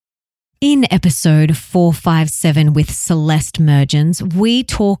In episode 457 with Celeste Mergens, we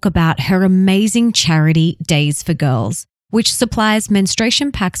talk about her amazing charity Days for Girls, which supplies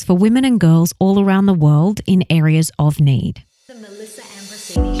menstruation packs for women and girls all around the world in areas of need.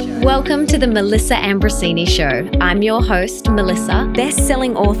 Welcome to the Melissa Ambrosini Show. I'm your host, Melissa,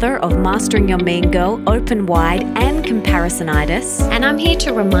 best-selling author of Mastering Your Mean Girl, Open Wide, and Comparisonitis. And I'm here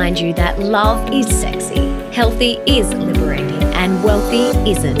to remind you that love is sexy, healthy is liberating, and wealthy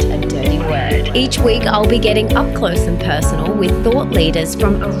isn't a dirty word. Each week, I'll be getting up close and personal with thought leaders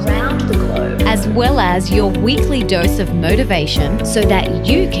from around the globe, as well as your weekly dose of motivation so that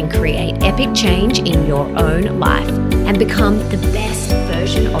you can create epic change in your own life and become the best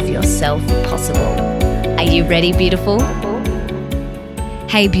version of yourself possible. Are you ready, beautiful?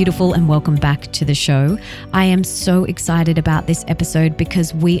 Hey, beautiful, and welcome back to the show. I am so excited about this episode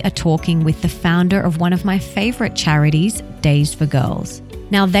because we are talking with the founder of one of my favorite charities, Days for Girls.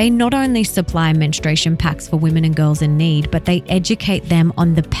 Now, they not only supply menstruation packs for women and girls in need, but they educate them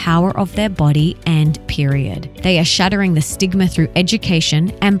on the power of their body and period. They are shattering the stigma through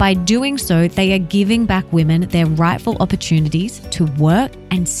education, and by doing so, they are giving back women their rightful opportunities to work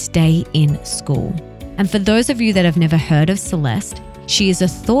and stay in school. And for those of you that have never heard of Celeste, she is a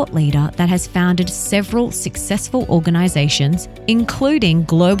thought leader that has founded several successful organizations, including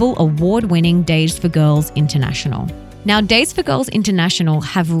global award-winning Days for Girls International. Now, Days for Girls International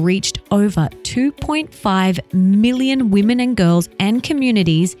have reached over 2.5 million women and girls and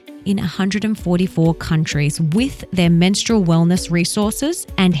communities in 144 countries with their menstrual wellness resources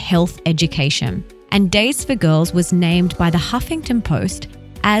and health education. And Days for Girls was named by the Huffington Post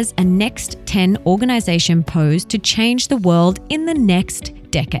as a Next 10 organization posed to change the world in the next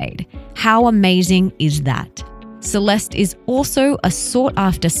decade. How amazing is that? Celeste is also a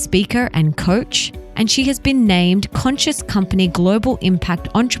sought-after speaker and coach, and she has been named Conscious Company Global Impact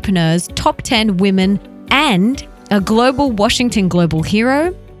Entrepreneurs Top 10 Women and a Global Washington Global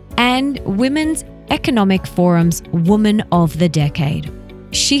Hero and Women's Economic Forum's Woman of the Decade.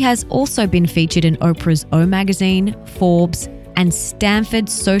 She has also been featured in Oprah's O Magazine, Forbes, and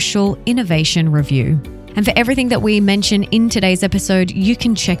Stanford's Social Innovation Review. And for everything that we mention in today's episode, you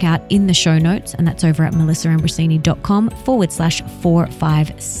can check out in the show notes, and that's over at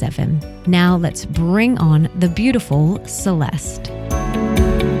melissaambrosini.com/457. Now let's bring on the beautiful Celeste.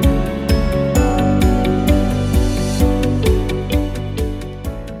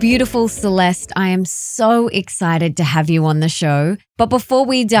 Beautiful Celeste, I am so excited to have you on the show. But before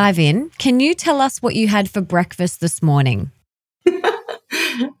we dive in, can you tell us what you had for breakfast this morning?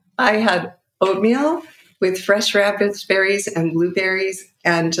 I had oatmeal with fresh raspberries and blueberries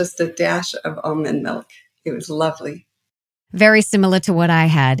and just a dash of almond milk. It was lovely. Very similar to what I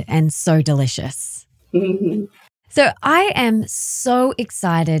had and so delicious. Mm-hmm. So I am so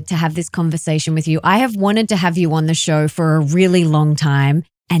excited to have this conversation with you. I have wanted to have you on the show for a really long time,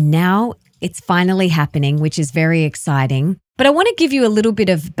 and now it's finally happening, which is very exciting. But I want to give you a little bit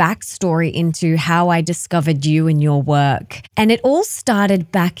of backstory into how I discovered you and your work. And it all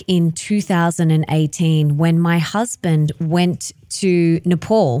started back in 2018 when my husband went to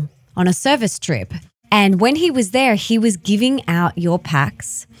Nepal on a service trip. And when he was there, he was giving out your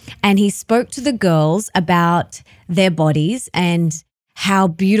packs, and he spoke to the girls about their bodies and how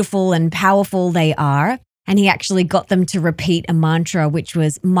beautiful and powerful they are. And he actually got them to repeat a mantra, which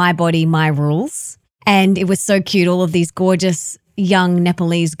was "My body, my rules." And it was so cute, all of these gorgeous young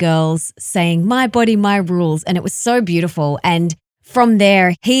Nepalese girls saying, "My body, my rules." And it was so beautiful. And from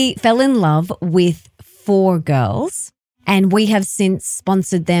there, he fell in love with 4 girls. And we have since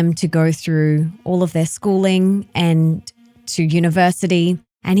sponsored them to go through all of their schooling and to university.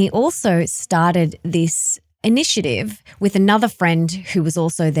 And he also started this initiative with another friend who was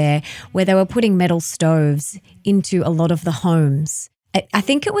also there, where they were putting metal stoves into a lot of the homes. I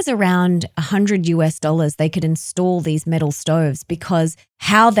think it was around $100 they could install these metal stoves because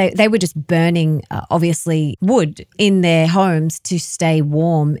how they were just burning, obviously, wood in their homes to stay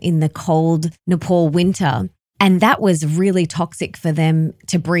warm in the cold Nepal winter. And that was really toxic for them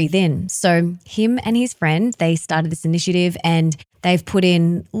to breathe in. So him and his friend, they started this initiative, and they've put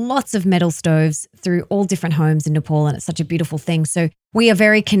in lots of metal stoves through all different homes in Nepal, and it's such a beautiful thing. So we are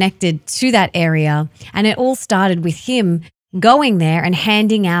very connected to that area. And it all started with him going there and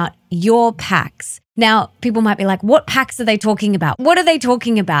handing out your packs. Now, people might be like, what packs are they talking about? What are they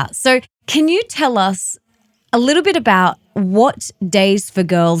talking about? So can you tell us a little bit about what Days for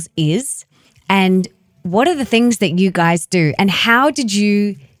Girls is, and what are the things that you guys do, and how did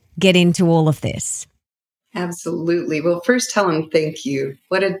you get into all of this? Absolutely. Well, first tell them thank you.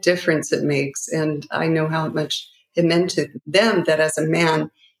 What a difference it makes. And I know how much it meant to them that as a man,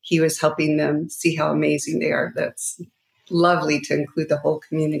 he was helping them see how amazing they are. That's lovely to include the whole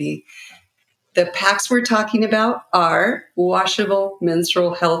community. The packs we're talking about are washable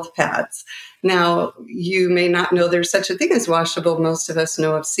menstrual health pads. Now, you may not know there's such a thing as washable. Most of us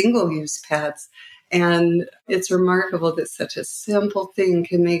know of single-use pads. And it's remarkable that such a simple thing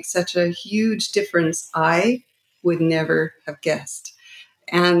can make such a huge difference. I would never have guessed.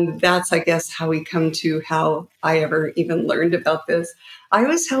 And that's, I guess, how we come to how I ever even learned about this. I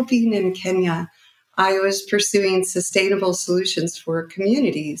was helping in Kenya. I was pursuing sustainable solutions for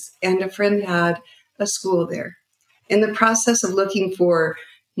communities, and a friend had a school there. In the process of looking for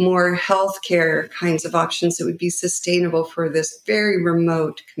more healthcare kinds of options that would be sustainable for this very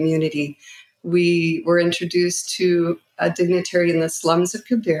remote community, we were introduced to a dignitary in the slums of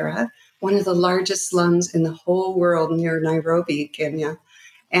Kibera, one of the largest slums in the whole world near Nairobi, Kenya.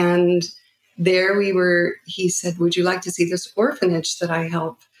 And there we were, he said, would you like to see this orphanage that I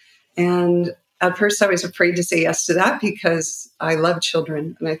help? And at first I was afraid to say yes to that because I love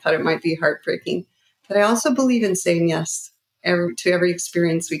children and I thought it might be heartbreaking. But I also believe in saying yes to every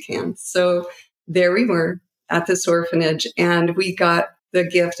experience we can. So there we were at this orphanage, and we got the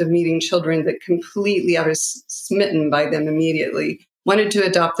gift of meeting children that completely, I was smitten by them immediately. Wanted to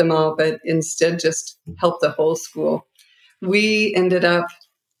adopt them all, but instead just help the whole school. We ended up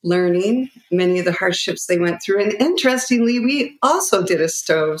learning many of the hardships they went through. And interestingly, we also did a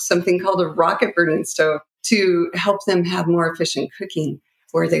stove, something called a rocket burning stove, to help them have more efficient cooking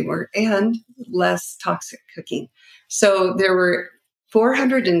where they were and less toxic cooking. So there were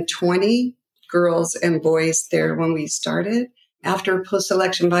 420 girls and boys there when we started. After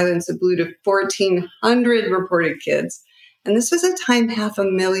post-election violence, it blew to 1,400 reported kids. And this was a time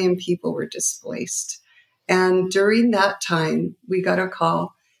 500,000 people were displaced. And during that time, we got a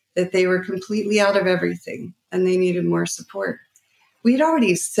call that they were completely out of everything and they needed more support. We'd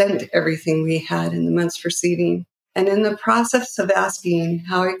already sent everything we had in the months preceding. And in the process of asking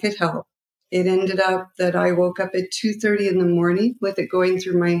how I could help, it ended up that I woke up at 2:30 in the morning with it going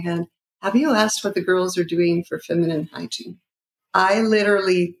through my head. Have you asked what the girls are doing for feminine hygiene? I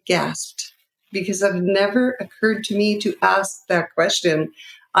literally gasped because it never occurred to me to ask that question.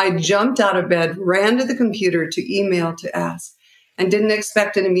 I jumped out of bed, ran to the computer to email to ask, and didn't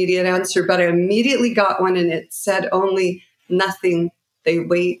expect an immediate answer, but I immediately got one, and it said only nothing. They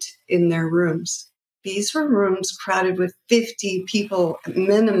wait in their rooms. These were rooms crowded with 50 people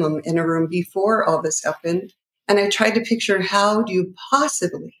minimum in a room before all this happened. And I tried to picture, how do you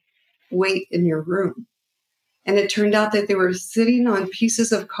possibly wait in your room? And it turned out that they were sitting on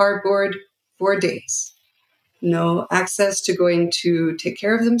pieces of cardboard for days. No access to going to take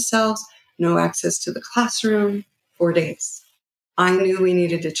care of themselves, no access to the classroom for days. I knew we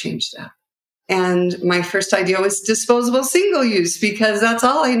needed to change that. And my first idea was disposable single use because that's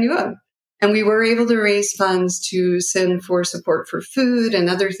all I knew of. And we were able to raise funds to send for support for food and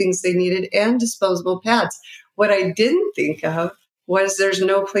other things they needed and disposable pads. What I didn't think of was there's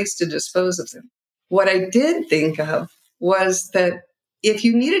no place to dispose of them. What I did think of was that if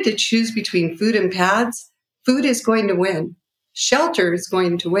you needed to choose between food and pads, food is going to win. Shelter is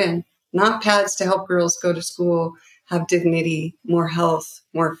going to win, not pads to help girls go to school, have dignity, more health,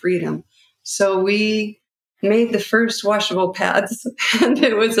 more freedom. So we made the first washable pads, and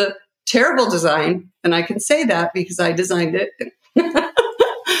it was a terrible design. And I can say that because I designed it.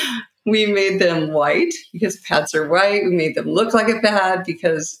 We made them white because pads are white. We made them look like a pad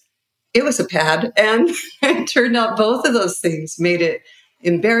because it was a pad. And it turned out both of those things made it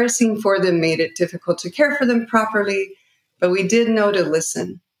embarrassing for them, made it difficult to care for them properly. But we did know to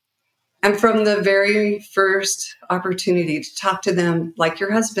listen. And from the very first opportunity to talk to them, like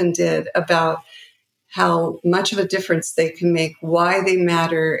your husband did, about how much of a difference they can make, why they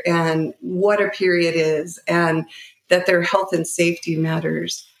matter, and what a period is, and that their health and safety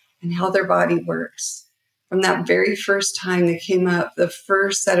matters, and how their body works. From that very first time they came up, the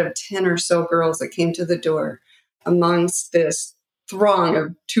first set of 10 or so girls that came to the door amongst this throng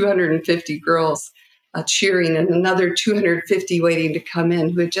of 250 girls cheering, and another 250 waiting to come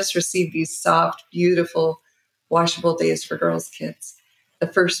in who had just received these soft, beautiful, washable days for girls' kids, the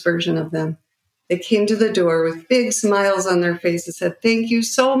first version of them. They came to the door with big smiles on their faces and said, "Thank you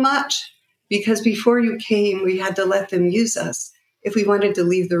so much, because before you came, we had to let them use us if we wanted to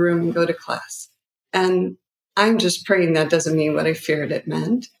leave the room and go to class." And I'm just praying that doesn't mean what I feared it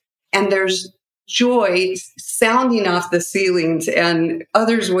meant. And there's joy sounding off the ceilings and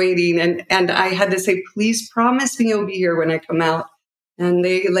others waiting. And I had to say, "Please promise me you'll be here when I come out." And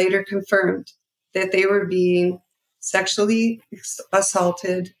they later confirmed that they were being sexually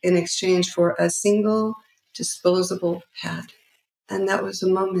assaulted in exchange for a single disposable pad. And that was the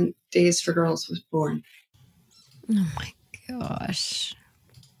moment Days for Girls was born. Oh my gosh.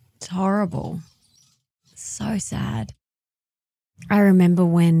 It's horrible. So sad. I remember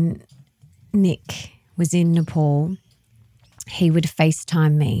when Nick was in Nepal, he would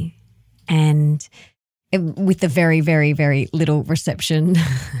FaceTime me and with the very, very, very little reception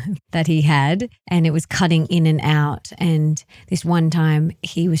that he had, and it was cutting in and out. And this one time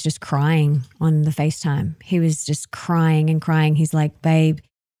he was just crying on the FaceTime. He was just crying and crying. He's like, babe,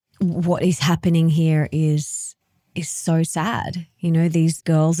 what is happening here is so sad. You know, these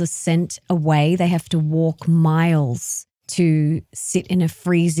girls are sent away. They have to walk miles to sit in a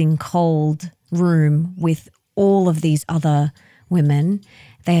freezing cold room with all of these other women.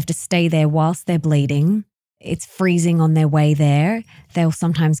 They have to stay there whilst they're bleeding. It's freezing on their way there. They'll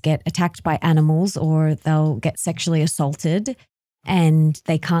sometimes get attacked by animals or they'll get sexually assaulted, and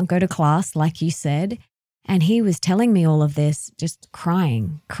they can't go to class, like you said. And he was telling me all of this, just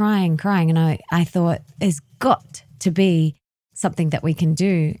crying. And I thought, there's got to be something that we can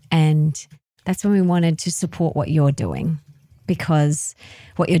do. And that's when we wanted to support what you're doing, because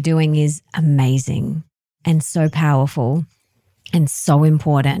what you're doing is amazing and so powerful and so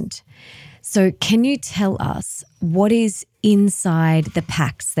important. So can you tell us what is inside the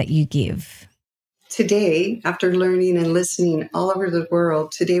packs that you give? Today, after learning and listening all over the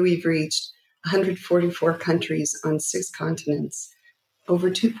world, today we've reached 144 countries on 6 continents, over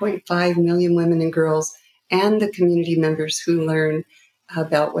 2.5 million women and girls, and the community members who learn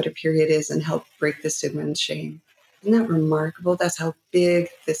about what a period is and help break the stigma and shame. Isn't that remarkable? That's how big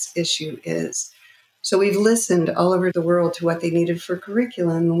this issue is. So we've listened all over the world to what they needed for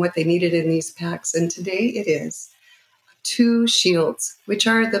curriculum and what they needed in these packs. And today it is 2 shields, which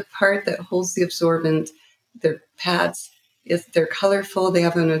are the part that holds the absorbent. They're pads. If they're colorful, they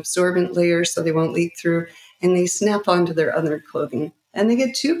have an absorbent layer so they won't leak through, and they snap onto their other clothing. And they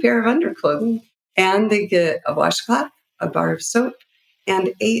get 2 pair of underclothing, and they get a washcloth, a bar of soap,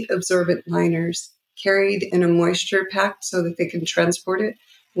 and 8 absorbent liners carried in a moisture pack so that they can transport it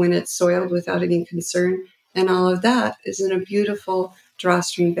when it's soiled without any concern. And all of that is in a beautiful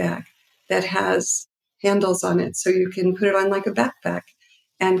drawstring bag that has handles on it so you can put it on like a backpack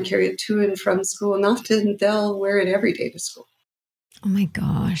and carry it to and from school. And often they'll wear it every day to school. Oh my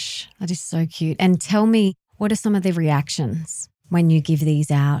gosh, that is so cute. And tell me, what are some of the reactions when you give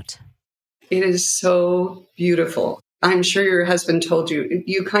these out? It is so beautiful. I'm sure your husband told you,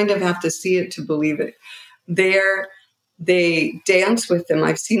 you kind of have to see it to believe it. They dance with them.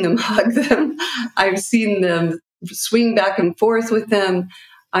 I've seen them hug them. I've seen them swing back and forth with them.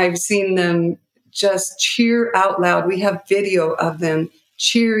 I've seen them just cheer out loud. We have video of them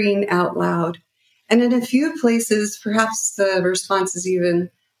cheering out loud. And in a few places, perhaps the response is even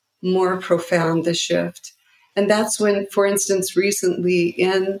more profound, the shift. And that's when, for instance, recently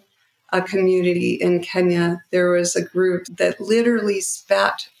in a community in Kenya, there was a group that literally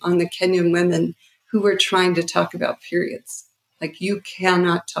spat on the Kenyan women who were trying to talk about periods. Like, you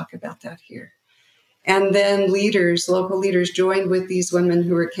cannot talk about that here. And then local leaders joined with these women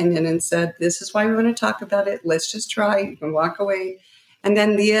who were Kenyan and said, this is why we want to talk about it. Let's just try. You can walk away. And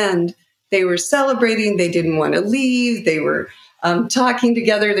then in the end, they were celebrating. They didn't want to leave. They were talking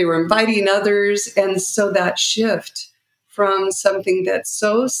together. They were inviting others. And so that shift from something that's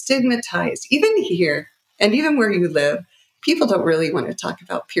so stigmatized, even here and even where you live, people don't really want to talk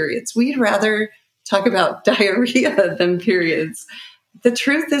about periods. We'd rather talk about diarrhea than periods. The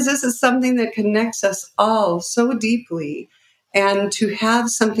truth is, this is something that connects us all so deeply. And to have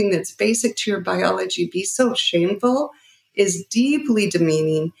something that's basic to your biology be so shameful is deeply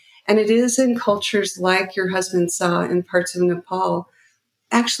demeaning. And it is in cultures like your husband saw in parts of Nepal.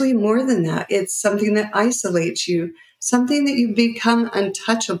 Actually, more than that, it's something that isolates you, something that you become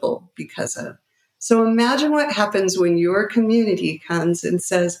untouchable because of. So imagine what happens when your community comes and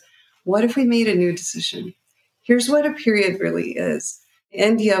says, what if we made a new decision? Here's what a period really is.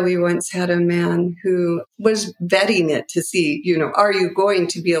 In India, we once had a man who was vetting it to see, are you going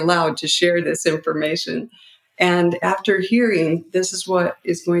to be allowed to share this information? And after hearing, this is what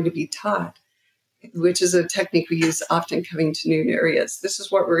is going to be taught, which is a technique we use often coming to new areas. This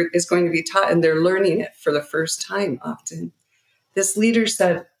is what is going to be taught, and they're learning it for the first time often. This leader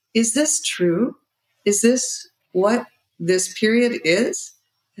said, is this true? Is this what this period is?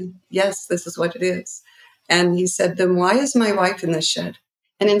 And yes, this is what it is. And he said, then why is my wife in the shed?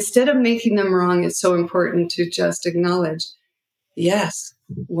 And instead of making them wrong, it's so important to just acknowledge, yes,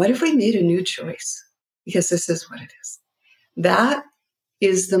 what if we made a new choice? Because this is what it is. That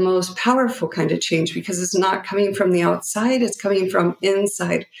is the most powerful kind of change, because it's not coming from the outside, it's coming from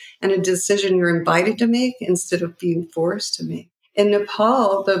inside, and a decision you're invited to make instead of being forced to make. In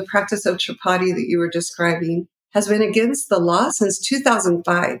Nepal, the practice of chapati that you were describing has been against the law since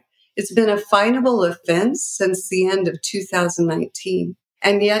 2005. It's been a finable offense since the end of 2019.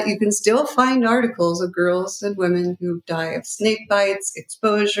 And yet you can still find articles of girls and women who die of snake bites,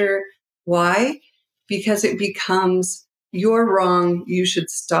 exposure. Why? Because it becomes, you're wrong, you should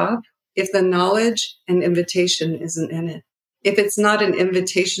stop, if the knowledge and invitation isn't in it. If it's not an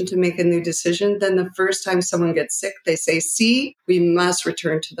invitation to make a new decision, then the first time someone gets sick, they say, see, we must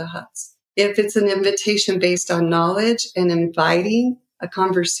return to the huts. If it's an invitation based on knowledge and inviting a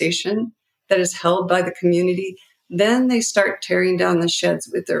conversation that is held by the community, then they start tearing down the sheds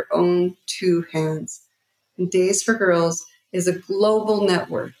with their own two hands. And Days for Girls is a global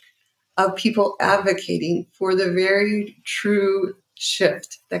network of people advocating for the very true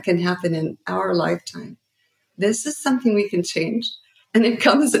shift that can happen in our lifetime. This is something we can change. And it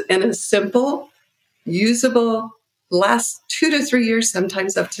comes in a simple, usable, lasts 2 to 3 years,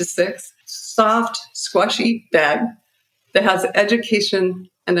 sometimes up to 6, soft, squashy bag that has education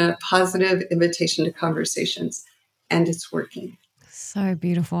and a positive invitation to conversations. And it's working. So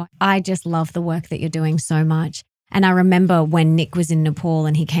beautiful. I just love the work that you're doing so much. And I remember when Nick was in Nepal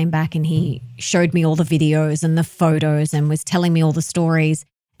and he came back and he showed me all the videos and the photos and was telling me all the stories.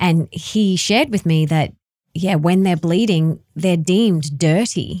 And he shared with me that, yeah, when they're bleeding, they're deemed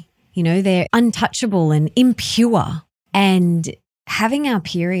dirty. You know, they're untouchable and impure. And having our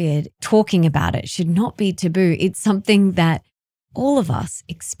period, talking about it should not be taboo. It's something that all of us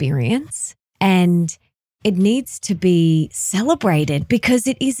experience and it needs to be celebrated because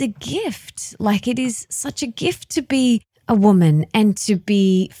it is a gift. Like, it is such a gift to be a woman and to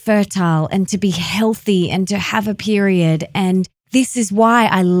be fertile and to be healthy and to have a period. And this is why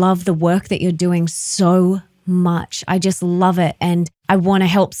I love the work that you're doing so much. I just love it. And I want to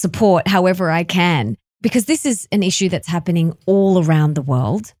help support however I can, because this is an issue that's happening all around the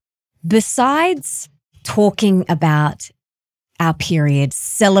world. Besides talking about our period,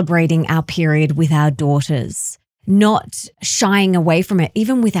 celebrating our period with our daughters, not shying away from it,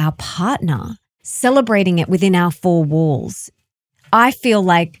 even with our partner, celebrating it within our 4 walls. I feel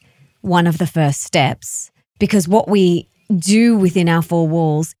like one of the first steps, because what we do within our 4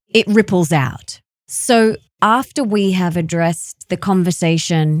 walls, it ripples out. So after we have addressed the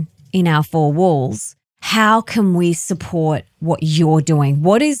conversation in our 4 walls, how can we support what you're doing?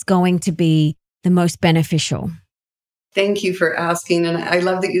 What is going to be the most beneficial? Thank you for asking. And I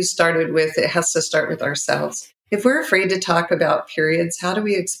love that you started with, it has to start with ourselves. If we're afraid to talk about periods, how do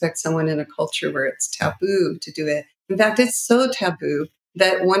we expect someone in a culture where it's taboo to do it? In fact, it's so taboo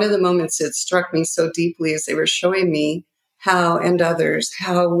that one of the moments it struck me so deeply is they were showing me how, and others,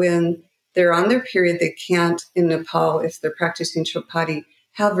 how when they're on their period, they can't, in Nepal, if they're practicing chapati,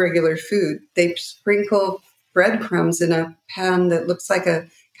 have regular food. They sprinkle breadcrumbs in a pan that looks like a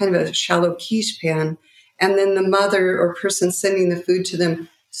kind of a shallow quiche pan. And then the mother or person sending the food to them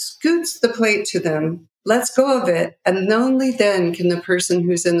scoots the plate to them, lets go of it, and only then can the person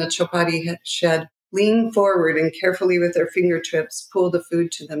who's in the chapati shed lean forward and carefully with their fingertips pull the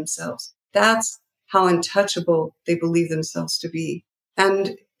food to themselves. That's how untouchable they believe themselves to be.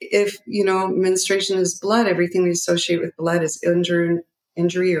 And if, menstruation is blood, everything we associate with blood is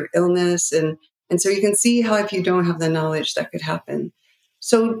injury or illness. And so you can see how if you don't have the knowledge, that could happen.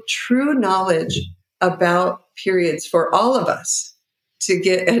 So true knowledge about periods for all of us to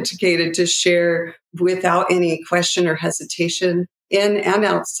get educated, to share without any question or hesitation in and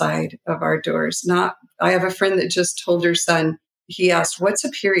outside of our doors. I have a friend that just told her son, he asked, what's a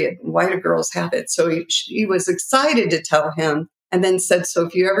period? Why do girls have it? So he was excited to tell him and then said, so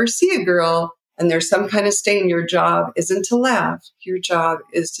if you ever see a girl and there's some kind of stain, your job isn't to laugh. Your job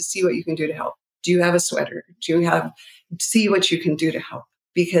is to see what you can do to help. Do you have a sweater? See what you can do to help?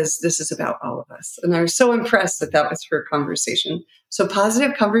 Because this is about all of us. And I was so impressed that was her conversation. So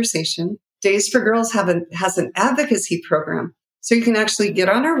positive conversation. Days for Girls has an advocacy program. So you can actually get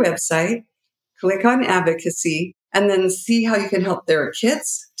on our website, click on advocacy, and then see how you can help their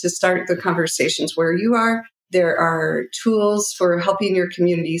kids to start the conversations where you are. There are tools for helping your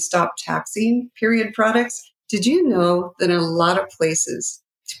community stop taxing period products. Did you know that in a lot of places,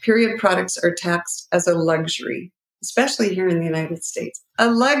 period products are taxed as a luxury, especially here in the United States? A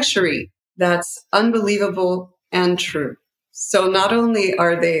luxury. That's unbelievable and true. So not only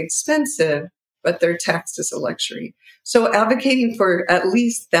are they expensive, but they're taxed as a luxury. So advocating for at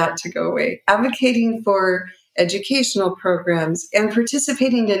least that to go away, advocating for educational programs, and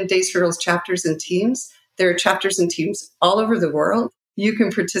participating in Days for Girls chapters and teams. There are chapters and teams all over the world. You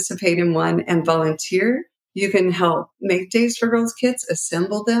can participate in one and volunteer. You can help make Days for Girls kits,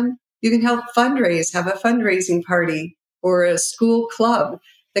 assemble them. You can help fundraise, have a fundraising party or a school club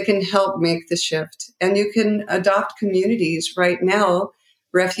that can help make the shift. And you can adopt communities. Right now,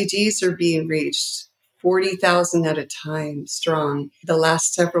 refugees are being reached 40,000 at a time strong the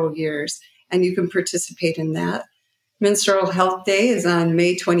last several years. And you can participate in that. Menstrual Health Day is on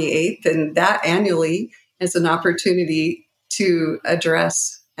May 28th, and that annually is an opportunity to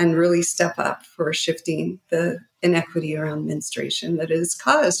address and really step up for shifting the inequity around menstruation that is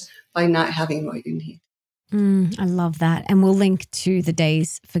caused by not having what you need. I love that. And we'll link to the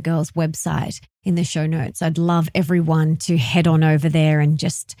Days for Girls website in the show notes. I'd love everyone to head on over there and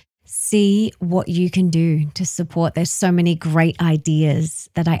just see what you can do to support. There's so many great ideas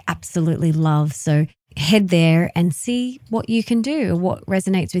that I absolutely love. So head there and see what you can do, what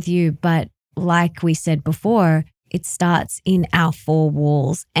resonates with you. But like we said before, it starts in our four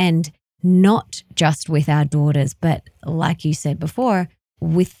walls, and not just with our daughters, but like you said before,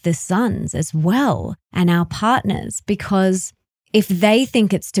 with the sons as well and our partners, because if they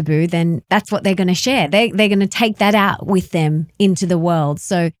think it's taboo, then that's what they're going to share. They're going to take that out with them into the world.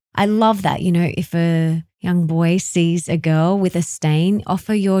 So I love that. You know, if a young boy sees a girl with a stain,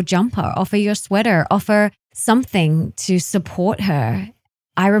 offer your jumper, offer your sweater, offer something to support her.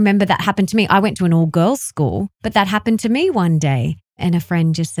 I remember that happened to me. I went to an all-girls school, but that happened to me one day. And a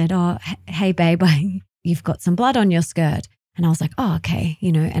friend just said, "Oh, hey, babe, you've got some blood on your skirt." And I was like, "Oh, okay,"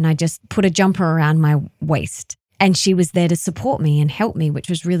 and I just put a jumper around my waist. And she was there to support me and help me, which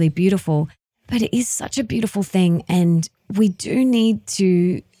was really beautiful. But it is such a beautiful thing. And we do need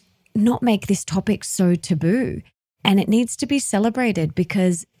to not make this topic so taboo. And it needs to be celebrated,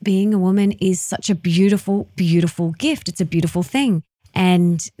 because being a woman is such a beautiful, beautiful gift. It's a beautiful thing.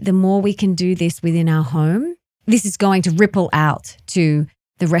 And the more we can do this within our home, this is going to ripple out to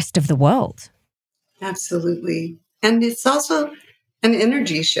the rest of the world. Absolutely. And it's also an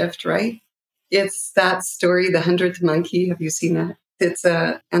energy shift, right? It's that story, The 100th Monkey. Have you seen that? It's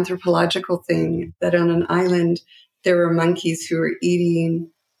an anthropological thing that on an island, there were monkeys who were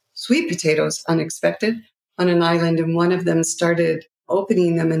eating sweet potatoes, unexpected, on an island. And one of them started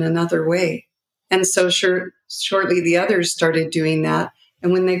opening them in another way. And so shortly the others started doing that.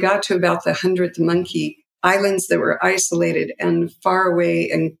 And when they got to about the 100th monkey, islands that were isolated and far away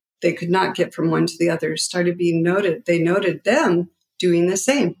and they could not get from one to the other started being noted. They noted them doing the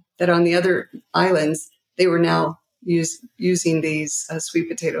same, that on the other islands, they were now using these sweet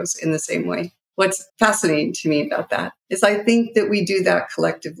potatoes in the same way. What's fascinating to me about that is I think that we do that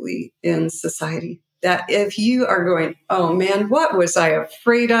collectively in society. That if you are going, "Oh man, what was I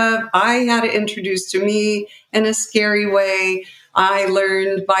afraid of? I had it introduced to me in a scary way. I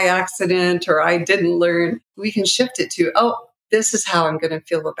learned by accident, or I didn't learn," we can shift it to, "Oh, this is how I'm going to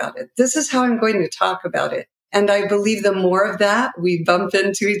feel about it. This is how I'm going to talk about it." And I believe the more of that we bump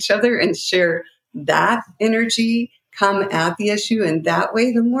into each other and share that energy, come at the issue in that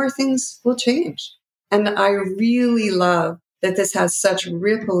way, the more things will change. And I really love that this has such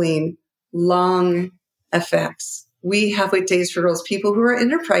rippling, long effects. We have with Days for Girls people who are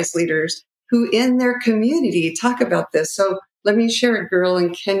enterprise leaders who in their community talk about this. So let me share a girl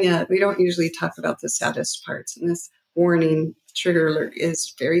in Kenya. We don't usually talk about the saddest parts, and this warning trigger alert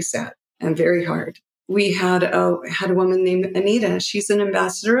is very sad and very hard. We had a woman named Anita. She's an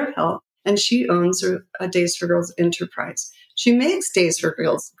ambassador of health, and she owns a Days for Girls enterprise. She makes Days for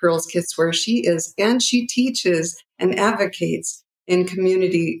Girls kits where she is, and she teaches and advocates in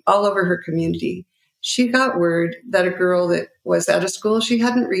community, all over her community. She got word that a girl that was at a school she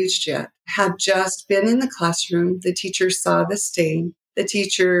hadn't reached yet had just been in the classroom. The teacher saw the stain. The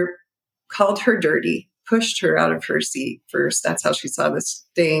teacher called her dirty, pushed her out of her seat first. That's how she saw the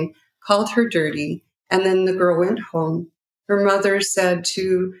stain, called her dirty. And then the girl went home. Her mother said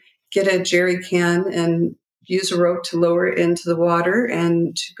to get a jerry can and use a rope to lower it into the water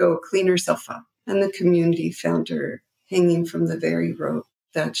and to go clean herself up. And the community found her hanging from the very rope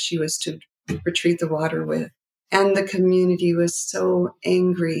that she was to retrieve the water with. And the community was so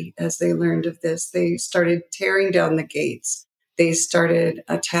angry as they learned of this. They started tearing down the gates. They started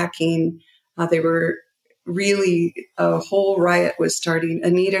attacking. They were really, a whole riot was starting.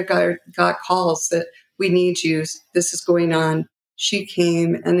 Anita got calls that, "We need you. This is going on." She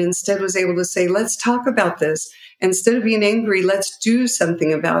came and instead was able to say, "Let's talk about this. Instead of being angry, let's do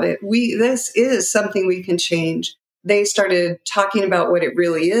something about it. This is something we can change." They started talking about what it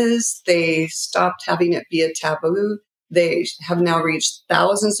really is. They stopped having it be a taboo. They have now reached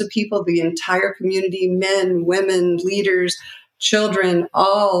thousands of people, the entire community, men, women, leaders, children,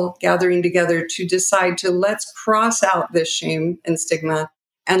 all gathering together to decide to let's cross out this shame and stigma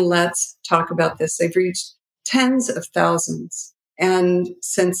and let's talk about this. They've reached tens of thousands. And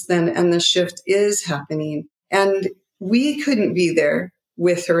since then, and the shift is happening. And we couldn't be there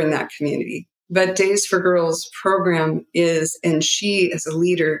with her in that community. But Days for Girls program is, and she as a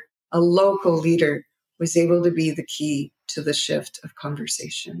leader, a local leader, was able to be the key to the shift of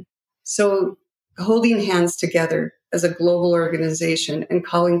conversation. So holding hands together as a global organization and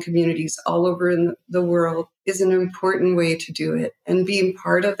calling communities all over in the world is an important way to do it. And being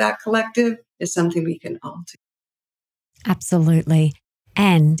part of that collective is something we can all do. Absolutely.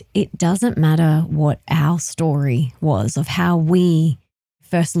 And it doesn't matter what our story was of how we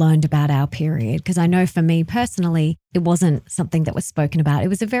first learned about our period, because I know for me personally, it wasn't something that was spoken about. It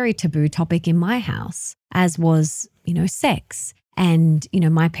was a very taboo topic in my house, as was, sex. And,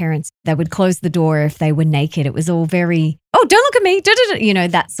 my parents, they would close the door if they were naked. It was all very, oh, don't look at me,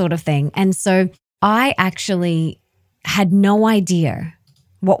 that sort of thing. And so I actually had no idea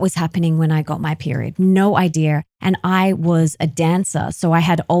what was happening when I got my period. No idea. And I was a dancer. So I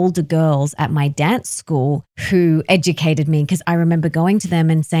had older girls at my dance school who educated me, because I remember going to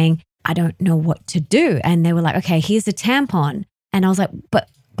them and saying, I don't know what to do. And they were like, okay, here's a tampon. And I was like, but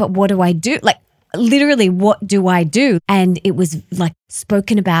what do I do? Like, literally, what do I do? And it was like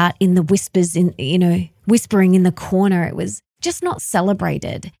spoken about in the whispers, whispering in the corner. It was just not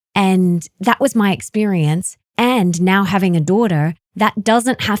celebrated. And that was my experience. And now having a daughter, that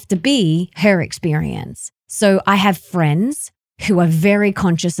doesn't have to be her experience. So I have friends who are very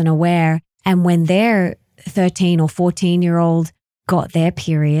conscious and aware. And when their 13 or 14-year-old got their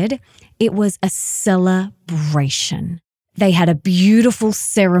period, it was a celebration. They had a beautiful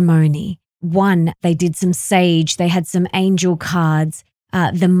ceremony. One, they did some sage, they had some angel cards.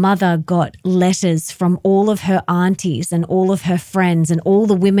 The mother got letters from all of her aunties and all of her friends and all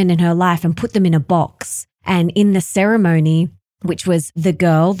the women in her life and put them in a box. And in the ceremony, which was the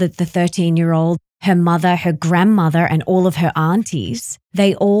girl, the 13-year-old, her mother, her grandmother, and all of her aunties,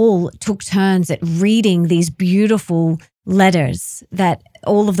 they all took turns at reading these beautiful letters that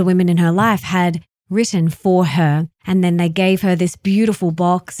all of the women in her life had written for her. And then they gave her this beautiful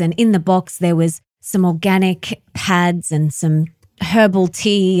box. And in the box, there was some organic pads and some herbal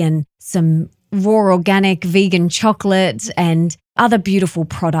tea and some raw organic vegan chocolate and other beautiful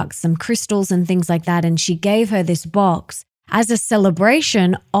products, some crystals and things like that. And she gave her this box as a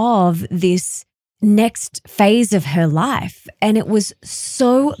celebration of this next phase of her life. And it was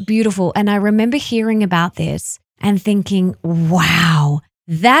so beautiful. And I remember hearing about this and thinking, wow,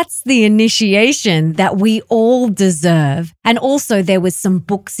 that's the initiation that we all deserve. And also there was some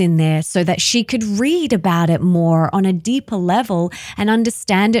books in there so that she could read about it more on a deeper level and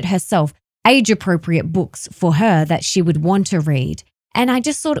understand it herself. Age-appropriate books for her that she would want to read. And I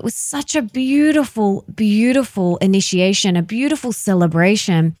just thought it was such a beautiful, beautiful initiation, a beautiful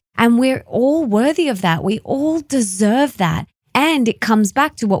celebration. And we're all worthy of that. We all deserve that. And it comes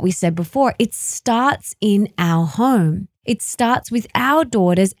back to what we said before. It starts in our home. It starts with our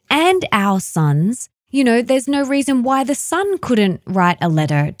daughters and our sons. There's no reason why the son couldn't write a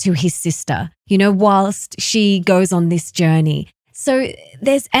letter to his sister, whilst she goes on this journey. So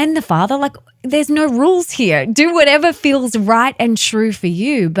and the father, there's no rules here. Do whatever feels right and true for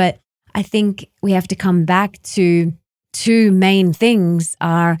you. But I think we have to come back to two main things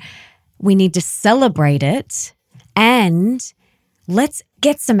are we need to celebrate it and let's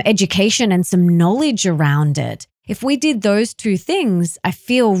get some education and some knowledge around it. If we did those two things, I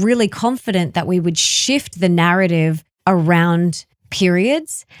feel really confident that we would shift the narrative around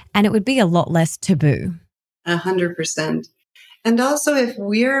periods and it would be a lot less taboo. 100%. And also if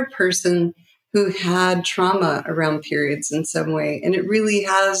we're a person who had trauma around periods in some way, and it really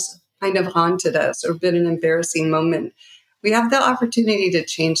has kind of haunted us or been an embarrassing moment, we have the opportunity to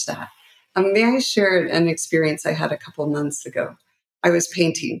change that. May I share an experience I had a couple months ago? I was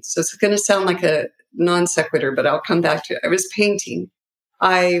painting. So it's going to sound like a non sequitur, but I'll come back to it. I was painting.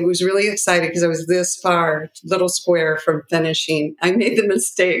 I was really excited because I was this far, little square from finishing. I made the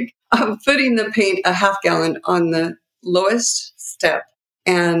mistake of putting the paint, a half gallon, on the lowest step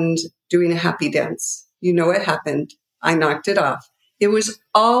and doing a happy dance. You know what happened? I knocked it off. It was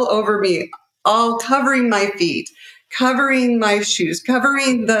all over me, all covering my feet, covering my shoes,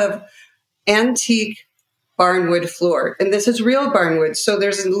 covering the antique barnwood floor. And this is real barnwood. So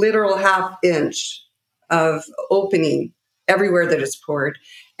there's a literal ½ inch of opening everywhere that it's poured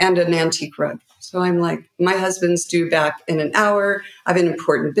and an antique rug. So I'm like, my husband's due back in an hour. I have an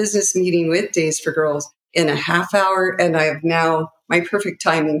important business meeting with Days for Girls in a half hour. And I have now, my perfect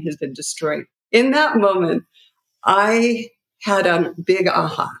timing has been destroyed. In that moment, I had a big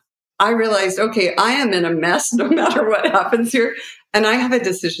aha. I realized, okay, I am in a mess no matter what happens here. And I have a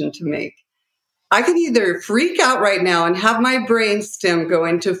decision to make. I can either freak out right now and have my brain stem go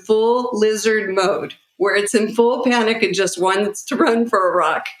into full lizard mode, where it's in full panic and just wants to run for a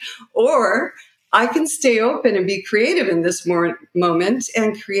rock. Or I can stay open and be creative in this moment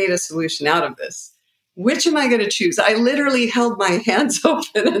and create a solution out of this. Which am I going to choose? I literally held my hands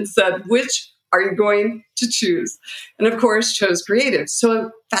open and said, which are you going to choose? And of course, chose creative.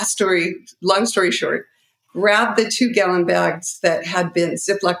 So long story short, grabbed the 2-gallon bags that had been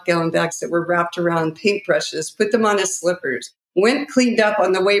Ziploc gallon bags that were wrapped around paintbrushes, put them on his slippers, went cleaned up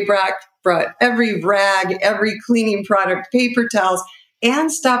on the way back, brought every rag, every cleaning product, paper towels,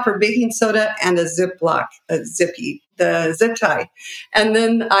 and stopped for baking soda and a zip tie. And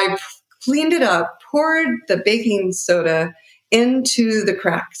then I cleaned it up, poured the baking soda into the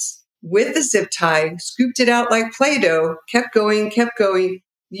cracks with the zip tie, scooped it out like Play-Doh, kept going.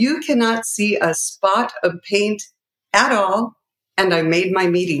 You cannot see a spot of paint at all. And I made my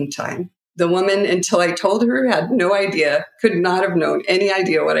meeting time. The woman, until I told her, had no idea, could not have known any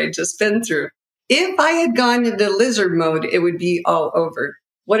idea what I'd just been through. If I had gone into lizard mode, it would be all over.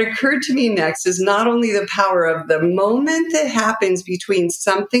 What occurred to me next is not only the power of the moment that happens between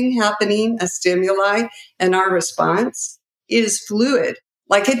something happening, a stimuli, and our response is fluid.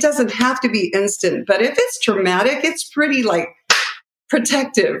 Like it doesn't have to be instant, but if it's traumatic, it's pretty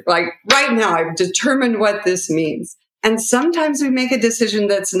protective. Like right now, I've determined what this means. And sometimes we make a decision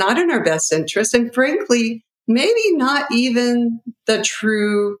that's not in our best interest. And frankly, maybe not even the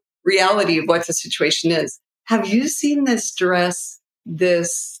true reality of what the situation is. Have you seen this dress,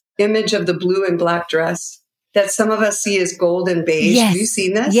 this image of the blue and black dress that some of us see as gold and beige? Yes. Have you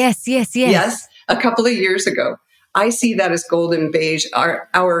seen this? Yes. A couple of years ago. I see that as gold and beige,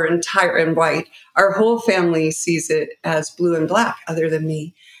 our entire and white. Our whole family sees it as blue and black, other than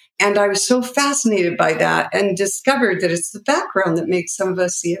me. And I was so fascinated by that and discovered that it's the background that makes some of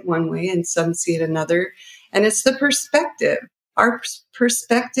us see it one way and some see it another. And it's the perspective. Our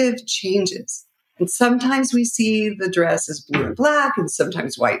perspective changes. And sometimes we see the dress as blue and black, and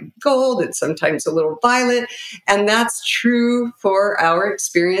sometimes white and gold, and sometimes a little violet. And that's true for our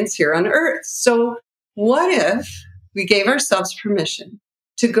experience here on Earth. So what if we gave ourselves permission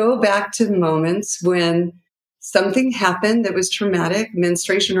to go back to moments when something happened that was traumatic,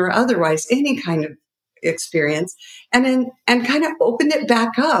 menstruation or otherwise, any kind of experience, and kind of opened it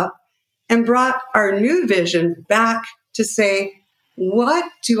back up and brought our new vision back to say, what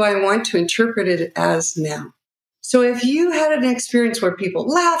do I want to interpret it as now? So if you had an experience where people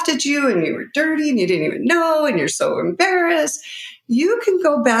laughed at you and you were dirty and you didn't even know and you're so embarrassed, you can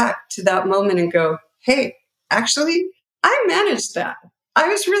go back to that moment and go, hey, actually, I managed that. I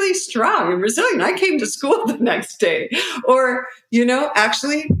was really strong and resilient. I came to school the next day. Or,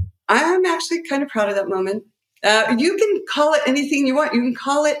 actually, I'm actually kind of proud of that moment. You can call it anything you want. You can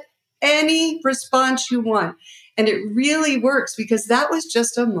call it any response you want. And it really works because that was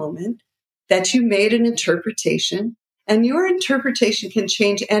just a moment that you made an interpretation, and your interpretation can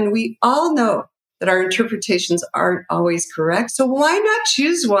change. And we all know that our interpretations aren't always correct. So why not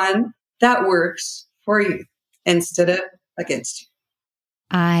choose one that works for you instead of against you?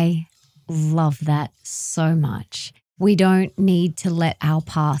 I love that so much. We don't need to let our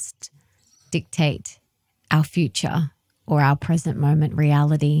past dictate our future or our present moment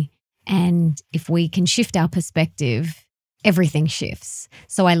reality. And if we can shift our perspective, everything shifts.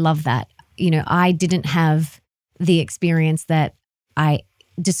 So I love that. I didn't have the experience that I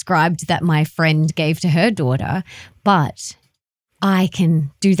described that my friend gave to her daughter, but I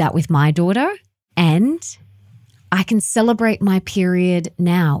can do that with my daughter, and I can celebrate my period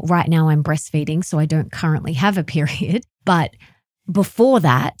now. Right now I'm breastfeeding, so I don't currently have a period. But before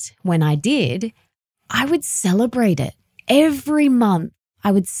that, when I did, I would celebrate it. Every month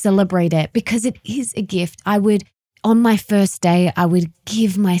I would celebrate it because it is a gift. On my first day, I would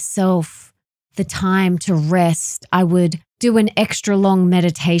give myself the time to rest. I would do an extra long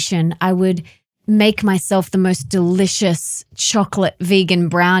meditation. I would make myself the most delicious chocolate vegan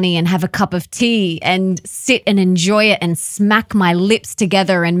brownie and have a cup of tea and sit and enjoy it and smack my lips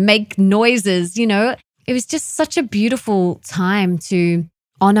together and make noises. It was just such a beautiful time to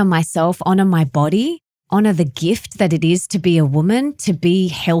honor myself, honor my body, honor the gift that it is to be a woman, to be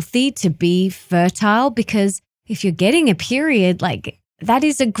healthy, to be fertile. Because if you're getting a period, that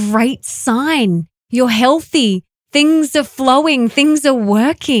is a great sign. You're healthy. Things are flowing. Things are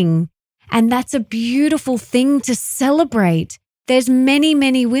working. And that's a beautiful thing to celebrate. There's many,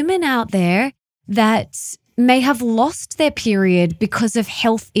 many women out there that may have lost their period because of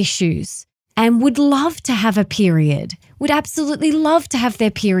health issues and would love to have a period, would absolutely love to have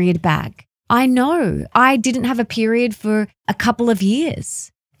their period back. I know I didn't have a period for a couple of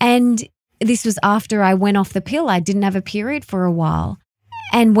years. And this was after I went off the pill. I didn't have a period for a while.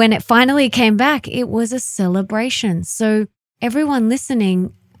 And when it finally came back, it was a celebration. So everyone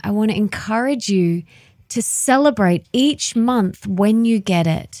listening, I want to encourage you to celebrate each month when you get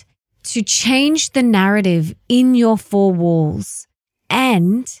it, to change the narrative in your four walls,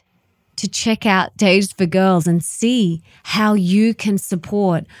 and to check out Days for Girls and see how you can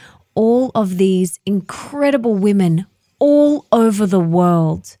support all of these incredible women all over the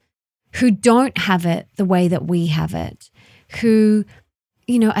world who don't have it the way that we have it, who,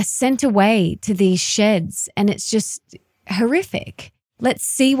 are sent away to these sheds, and it's just horrific. Let's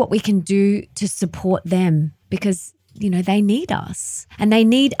see what we can do to support them because, they need us, and they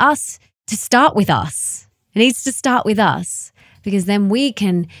need us to start with us. It needs to start with us because then we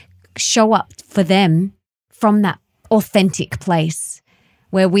can show up for them from that authentic place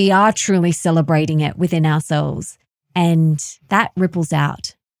where we are truly celebrating it within ourselves, and that ripples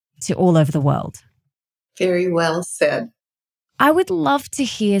out to all over the world. Very well said. I would love to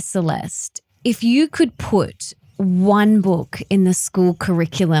hear, Celeste, if you could put one book in the school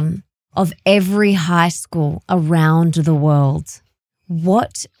curriculum of every high school around the world,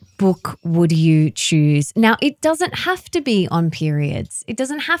 what book would you choose? Now, it doesn't have to be on periods. It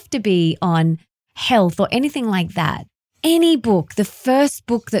doesn't have to be on health or anything like that. Any book, the first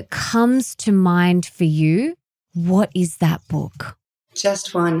book that comes to mind for you, what is that book?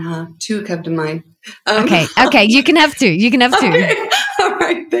 Just one, huh? Two come to mind. Okay, you can have two. Okay. All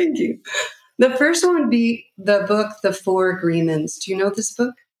right, thank you. The first one would be the book, The Four Agreements. Do you know this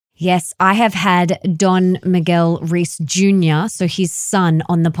book? Yes, I have had Don Miguel Reese Jr., so his son,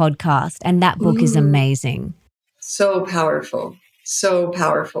 on the podcast, and that book is amazing. So powerful,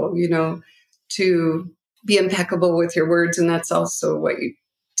 to be impeccable with your words, and that's also what you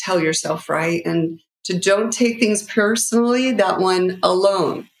tell yourself, right? And to don't take things personally, that one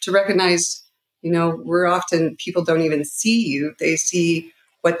alone, to recognize, we're often, people don't even see you, they see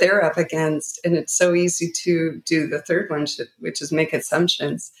what they're up against. And it's so easy to do the third one, which is make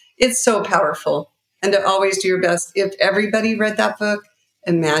assumptions. It's so powerful. And to always do your best. If everybody read that book,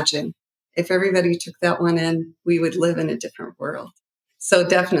 imagine if everybody took that one in, we would live in a different world. So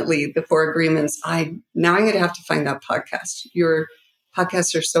definitely The Four Agreements. Now I'm going to have to find that podcast. Your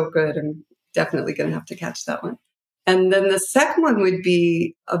podcasts are so good. I'm definitely going to have to catch that one. And then the second one would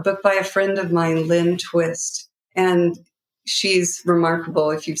be a book by a friend of mine, Lynn Twist. And she's remarkable.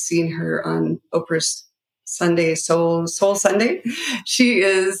 If you've seen her on Oprah's Sunday, Soul Sunday,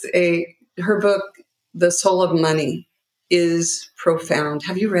 her book, The Soul of Money, is profound.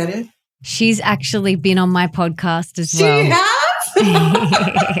 Have you read it? She's actually been on my podcast as well. She has?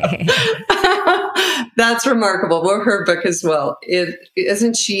 That's remarkable. Well, her book as well.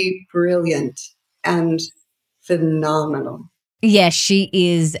 Isn't she brilliant and phenomenal? Yes, she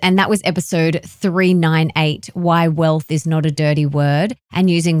is. And that was episode 398, Why Wealth is Not a Dirty Word,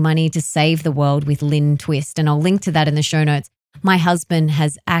 and Using Money to Save the World with Lynn Twist. And I'll link to that in the show notes. My husband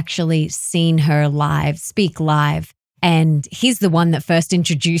has actually seen her speak live, and he's the one that first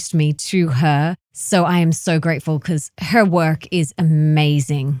introduced me to her. So I am so grateful because her work is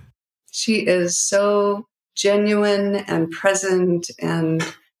amazing. She is so genuine and present and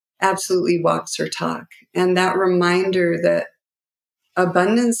absolutely walks her talk. And that reminder that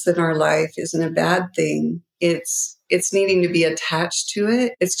abundance in our life isn't a bad thing. It's needing to be attached to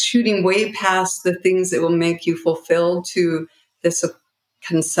it. It's shooting way past the things that will make you fulfilled to this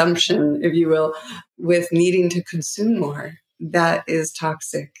consumption, if you will, with needing to consume more. That is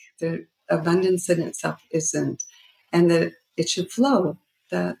toxic. The abundance in itself isn't. And that it should flow.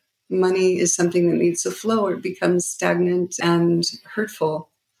 That money is something that needs to flow or it becomes stagnant and hurtful.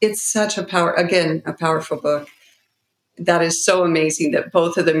 It's such a powerful book. That is so amazing that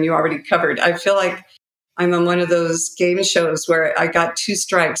both of them you already covered. I feel like I'm on one of those game shows where I got 2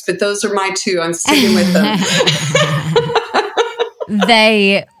 strikes, but those are my 2. I'm sticking with them.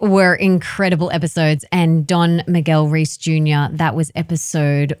 They were incredible episodes. And Don Miguel Reese Jr., that was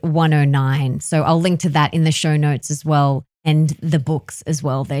episode 109. So I'll link to that in the show notes as well, and the books as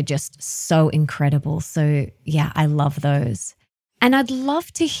well. They're just so incredible. So yeah, I love those. And I'd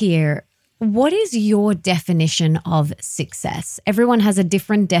love to hear, what is your definition of success? Everyone has a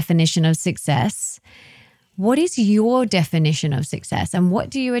different definition of success. What is your definition of success, and what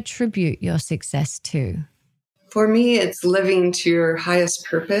do you attribute your success to? For me, it's living to your highest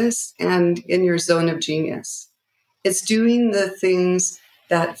purpose and in your zone of genius. It's doing the things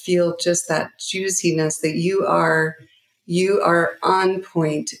that feel just that juiciness, that you are on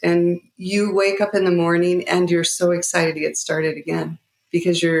point, and you wake up in the morning and you're so excited to get started again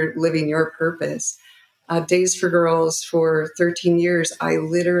because you're living your purpose. Days for Girls for 13 years, I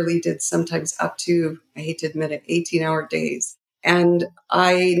literally did sometimes up to, I hate to admit it, 18-hour days. And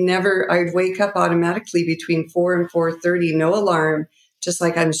I wake up automatically between 4 and 4:30, no alarm, just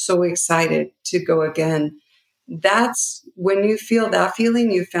like I'm so excited to go again. That's when you feel that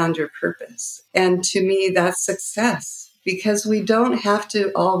feeling, you found your purpose. And to me, that's success, because we don't have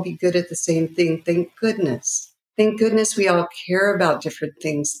to all be good at the same thing. Thank goodness. Thank goodness we all care about different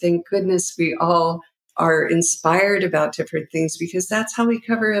things. Thank goodness we all are inspired about different things, because that's how we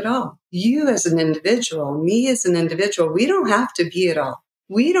cover it all. You as an individual, me as an individual, we don't have to be it all.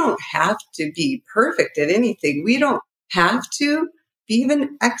 We don't have to be perfect at anything. We don't have to be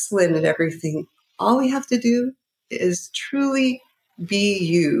even excellent at everything. All we have to do is truly be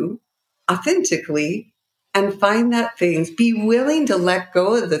you authentically and find that things, be willing to let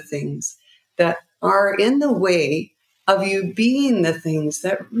go of the things that are in the way of you being the things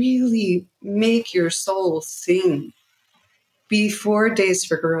that really make your soul sing. Before Days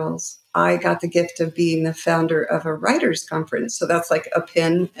for Girls, I got the gift of being the founder of a writers' conference. So that's like a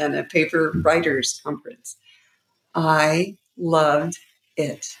pen and a paper writers' conference. I loved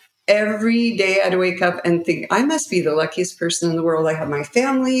it. Every day I'd wake up and think, I must be the luckiest person in the world. I have my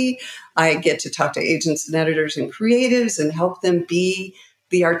family. I get to talk to agents and editors and creatives and help them be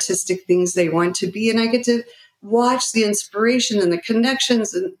the artistic things they want to be. And I get to watch the inspiration and the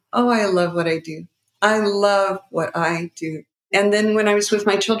connections. And I love what I do. I love what I do. And then when I was with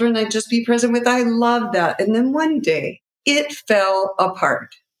my children, I'd just be present with, I love that. And then one day it fell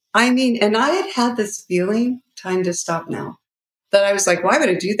apart. And I had this feeling, time to stop now, that I was like, why would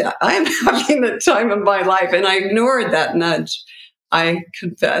I do that? I'm having the time of my life. And I ignored that nudge, I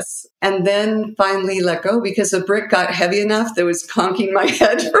confess. And then finally let go, because the brick got heavy enough that was conking my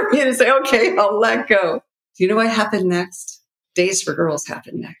head for me to say, okay, I'll let go. Do you know what happened next? Days for Girls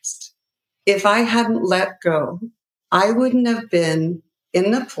happened next. If I hadn't let go, I wouldn't have been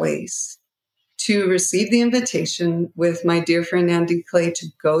in the place to receive the invitation with my dear friend Andy Clay to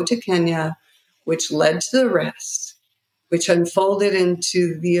go to Kenya, which led to the rest, which unfolded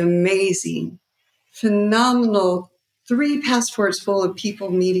into the amazing, phenomenal 3 passports full of people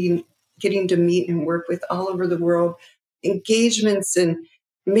getting to meet and work with all over the world, engagements and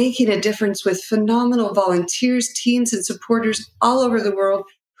making a difference with phenomenal volunteers, teams, and supporters all over the world.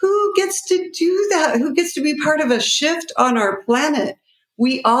 Who gets to do that? Who gets to be part of a shift on our planet?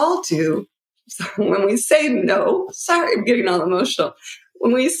 We all do. So when we say no, sorry, I'm getting all emotional.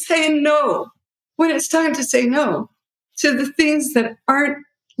 When we say no, when it's time to say no to the things that aren't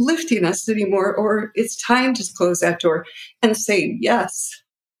lifting us anymore, or it's time to close that door and say yes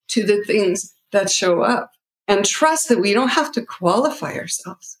to the things that show up, and trust that we don't have to qualify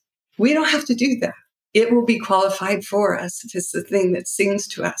ourselves. We don't have to do that. It will be qualified for us if it's the thing that sings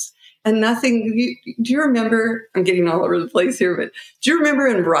to us. And nothing, do you remember, I'm getting all over the place here, but do you remember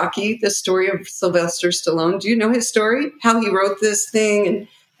in Rocky, the story of Sylvester Stallone? Do you know his story? How he wrote this thing and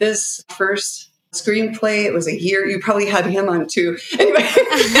this first screenplay, it was a year. You probably had him on too. Anyway,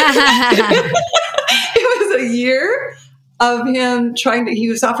 it was a year of him he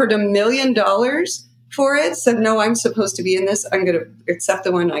was offered $1 million for it, said, no, I'm supposed to be in this. I'm going to accept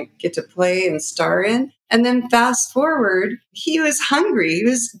the one I get to play and star in. And then fast forward, he was hungry.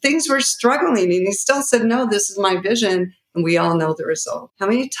 Things were struggling, and he still said, no, this is my vision. And we all know the result. How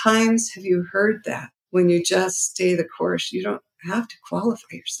many times have you heard that? When you just stay the course, you don't have to qualify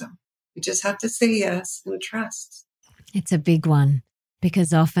yourself. You just have to say yes and trust. It's a big one,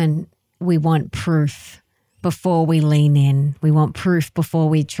 because often we want proof before we lean in. We want proof before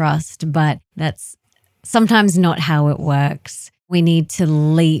we trust, but that's sometimes not how it works. We need to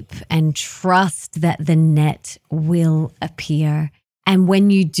leap and trust that the net will appear. And when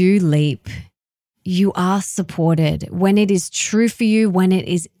you do leap, you are supported. When it is true for you, when it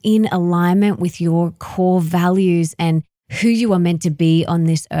is in alignment with your core values and who you are meant to be on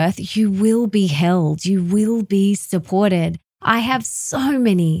this earth, you will be held. You will be supported. I have so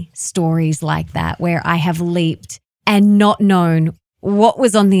many stories like that where I have leaped and not known what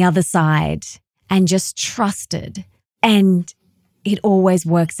was on the other side and just trusted. And it always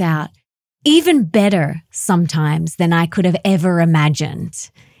works out even better sometimes than I could have ever imagined.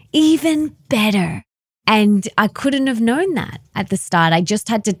 Even better. And I couldn't have known that at the start. I just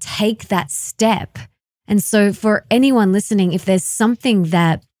had to take that step. And so for anyone listening, if there's something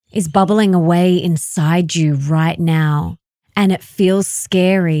that is bubbling away inside you right now and it feels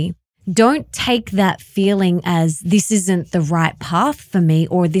scary, don't take that feeling as this isn't the right path for me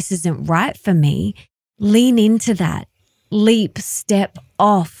or this isn't right for me. Lean into that. Leap, step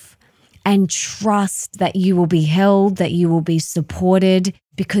off, and trust that you will be held, that you will be supported,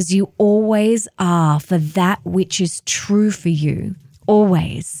 because you always are for that which is true for you,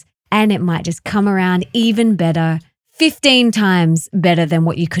 always. And it might just come around even better, 15 times better than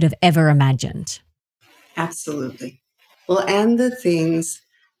what you could have ever imagined. Absolutely. Well, and the things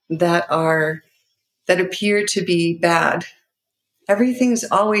that appear to be bad, everything's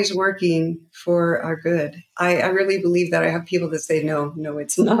always working for our good. I really believe that. I have people that say, no,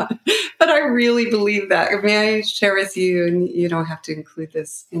 it's not. But I really believe that. May I share with you, and you don't have to include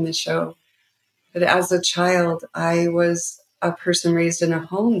this in the show, but as a child, I was a person raised in a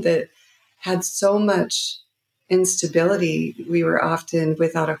home that had so much instability. We were often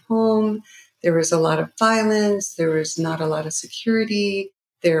without a home. There was a lot of violence. There was not a lot of security.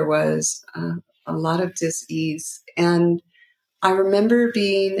 There was a lot of dis-ease. And I remember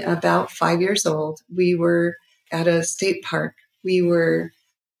being about 5 years old. We were at a state park. We were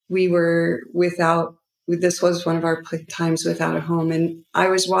without, this was one of our times without a home. And I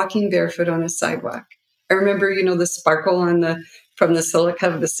was walking barefoot on a sidewalk. I remember, the sparkle from the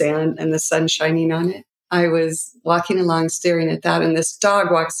silica of the sand and the sun shining on it. I was walking along staring at that, and this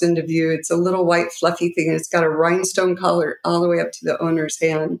dog walks into view. It's a little white fluffy thing, and it's got a rhinestone collar all the way up to the owner's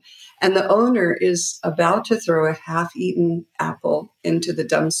hand. And the owner is about to throw a half-eaten apple into the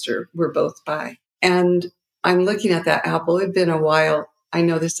dumpster we're both by. And I'm looking at that apple. It'd been a while. I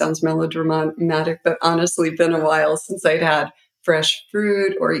know this sounds melodramatic, but honestly, been a while since I'd had fresh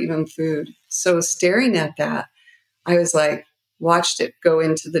fruit or even food. So staring at that, I was like, watched it go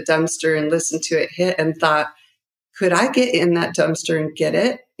into the dumpster and listened to it hit and thought, could I get in that dumpster and get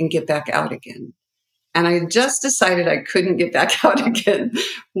it and get back out again? And I just decided I couldn't get back out again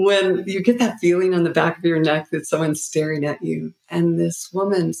when you get that feeling on the back of your neck that someone's staring at you. And this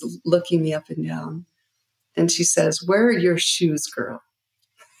woman's looking me up and down. And she says, "Where are your shoes, girl?"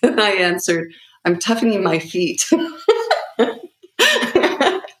 And I answered, "I'm toughening my feet."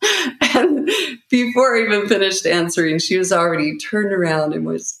 And before I even finished answering, she was already turned around and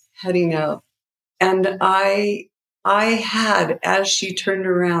was heading out. And I had, as she turned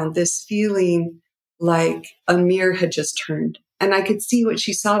around, this feeling like a mirror had just turned. And I could see what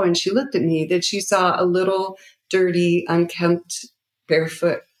she saw when she looked at me, that she saw a little dirty, unkempt,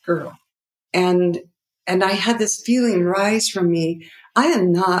 barefoot girl. And I had this feeling rise from me. I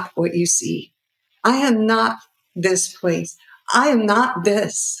am not what you see. I am not this place. I am not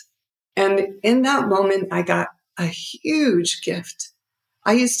this. And in that moment, I got a huge gift.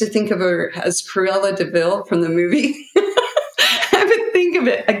 I used to think of her as Cruella de Vil from the movie. I would think of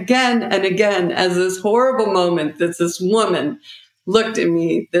it again and again as this horrible moment that this woman looked at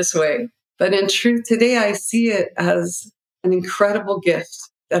me this way. But in truth, today I see it as an incredible gift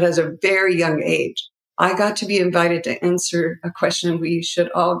that at a very young age, I got to be invited to answer a question we should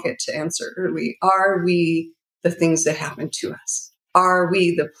all get to answer early. Are we the things that happen to us? Are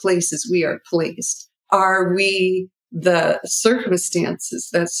we the places we are placed? Are we the circumstances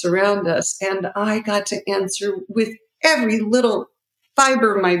that surround us? And I got to answer with every little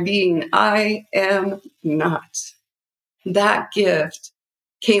fiber of my being, I am not. That gift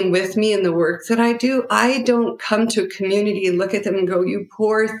came with me in the work that I do. I don't come to a community and look at them and go, "You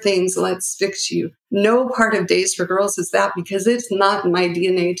poor things, let's fix you." No part of Days for Girls is that, because it's not in my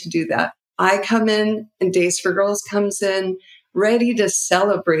DNA to do that. I come in, and Days for Girls comes in ready to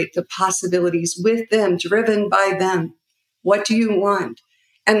celebrate the possibilities with them, driven by them. What do you want?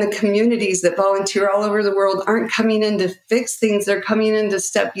 And the communities that volunteer all over the world aren't coming in to fix things. They're coming in to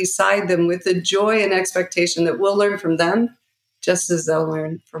step beside them with the joy and expectation that we'll learn from them just as they'll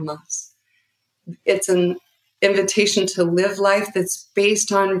learn from us. It's an invitation to live life that's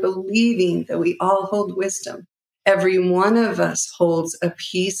based on believing that we all hold wisdom. Every one of us holds a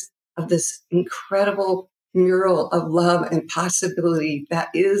piece of this incredible mural of love and possibility that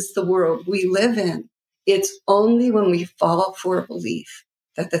is the world we live in. It's only when we fall for a belief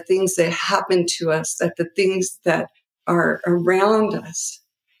that the things that happen to us, that the things that are around us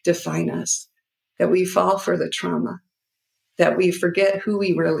define us, that we fall for the trauma, that we forget who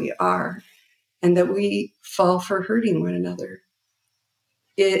we really are, and that we fall for hurting one another.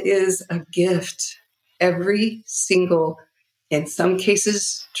 It is a gift. Every single, in some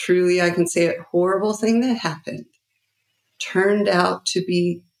cases, truly, I can say it, horrible thing that happened turned out to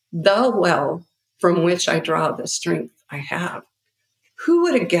be the well from which I draw the strength I have. Who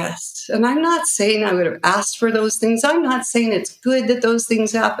would have guessed? And I'm not saying I would have asked for those things. I'm not saying it's good that those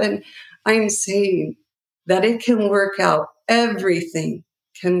things happen. I'm saying that it can work out. Everything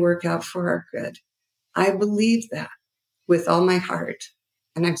can work out for our good. I believe that with all my heart.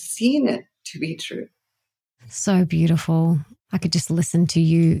 And I've seen it to be true. So beautiful. I could just listen to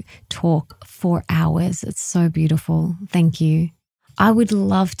you talk for hours. It's so beautiful. Thank you. I would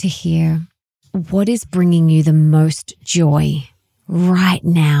love to hear, what is bringing you the most joy right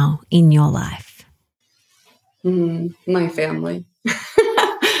now in your life? My family.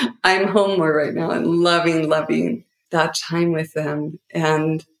 I'm home more right now and loving that time with them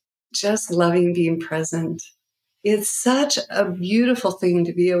and just loving being present. It's such a beautiful thing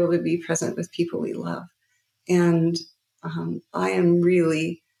to be able to be present with people we love. And I am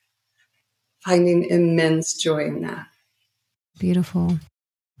really finding immense joy in that. Beautiful.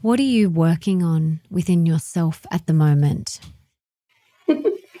 What are you working on within yourself at the moment?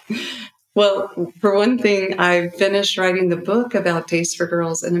 Well, for one thing, I finished writing the book about Days for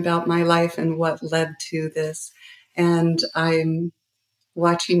Girls and about my life and what led to this. And I'm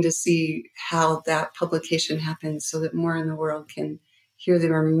watching to see how that publication happens so that more in the world can hear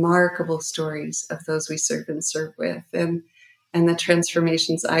the remarkable stories of those we serve and serve with and the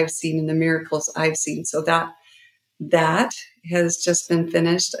transformations I've seen and the miracles I've seen. So that has just been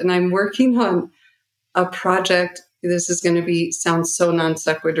finished. And I'm working on a project. This is going to sound so non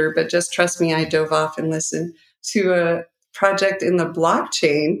sequitur, but just trust me, I dove off and listened to a project in the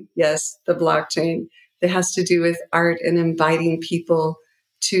blockchain. Yes, the blockchain that has to do with art and inviting people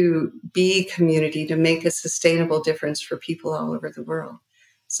to be community, to make a sustainable difference for people all over the world.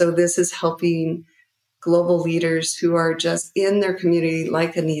 So this is helping global leaders who are just in their community,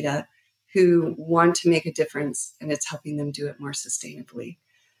 like Anita, who want to make a difference, and it's helping them do it more sustainably.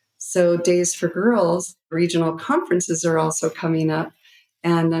 So Days for Girls regional conferences are also coming up,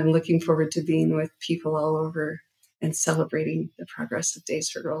 and I'm looking forward to being with people all over and celebrating the progress of Days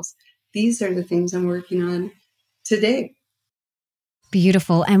for Girls. These are the things I'm working on today.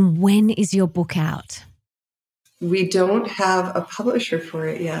 Beautiful. And when is your book out? We don't have a publisher for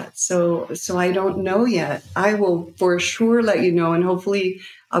it yet, so I don't know yet. I will for sure let you know, and hopefully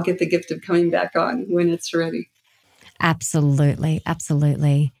I'll get the gift of coming back on when it's ready. Absolutely.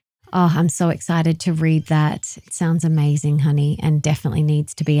 Absolutely. Oh, I'm so excited to read that. It sounds amazing, honey, and definitely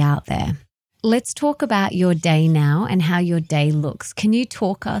needs to be out there. Let's talk about your day now and how your day looks. Can you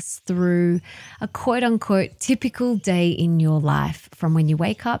talk us through a quote unquote typical day in your life from when you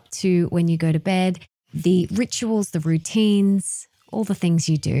wake up to when you go to bed, the rituals, the routines, all the things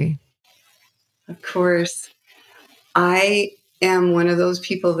you do? Of course. I am one of those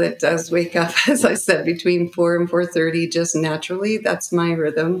people that does wake up, as I said, between 4 and 4:30, just naturally. That's my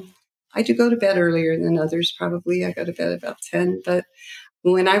rhythm. I do go to bed earlier than others, probably. I go to bed about 10. But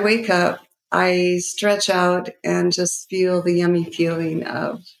when I wake up, I stretch out and just feel the yummy feeling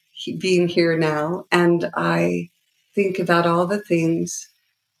of being here now. And I think about all the things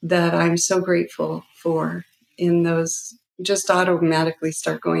that I'm so grateful for in those, just automatically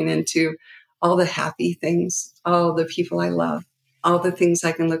start going into all the happy things, all the people I love, all the things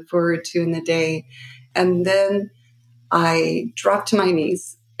I can look forward to in the day. And then I drop to my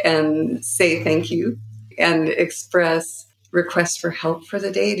knees and say thank you and express requests for help for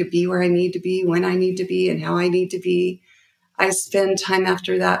the day to be where I need to be, when I need to be, and how I need to be. I spend time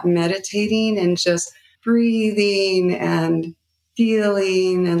after that meditating and just breathing and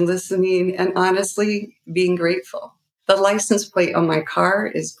feeling and listening and honestly being grateful. The license plate on my car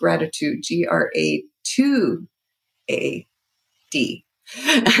is gratitude, GRA2AD.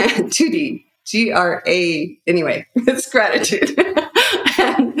 2D, GRA. Anyway, it's gratitude.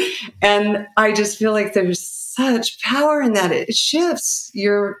 and I just feel like there's such power in that. It shifts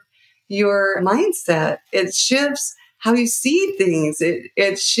your mindset. It shifts how you see things.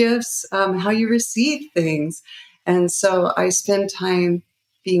 It shifts how you receive things. And so I spend time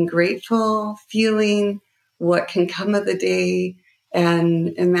being grateful, feeling what can come of the day,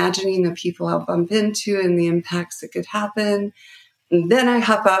 and imagining the people I'll bump into and the impacts that could happen. And then I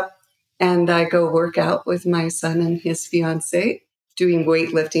hop up and I go work out with my son and his fiance, doing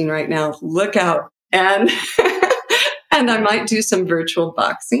weightlifting right now. Look out. And and I might do some virtual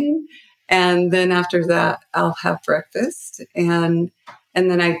boxing. And then after that, I'll have breakfast. And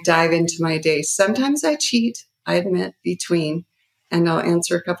then I dive into my day. Sometimes I cheat, I admit, between, and I'll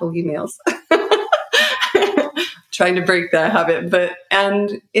answer a couple emails. Trying to break that habit.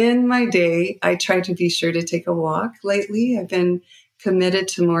 And in my day, I try to be sure to take a walk lately. I've been committed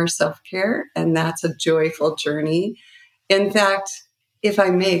to more self-care, and that's a joyful journey. In fact, if I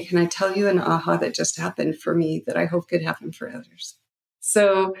may, can I tell you an aha that just happened for me that I hope could happen for others?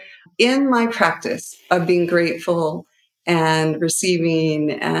 So in my practice of being grateful and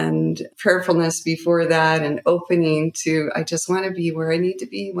receiving and prayerfulness before that and opening to, I just want to be where I need to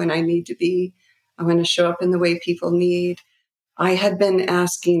be when I need to be. I want to show up in the way people need. I had been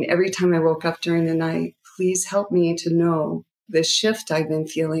asking every time I woke up during the night, please help me to know the shift I've been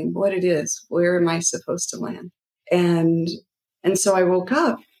feeling, what it is, where am I supposed to land? And so I woke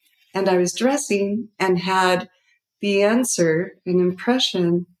up and I was dressing and had the answer, an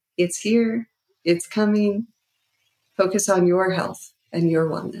impression, it's here, it's coming, Focus on your health and your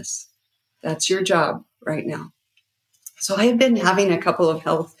wellness. That's your job right now. So I have been having a couple of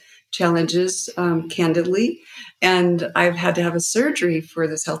health challenges, candidly, and I've had to have a surgery for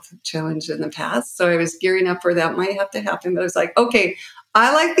this health challenge in the past. So I was gearing up for that might have to happen. But I was like, okay,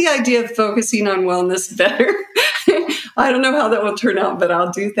 I like the idea of focusing on wellness better. I don't know how that will turn out, but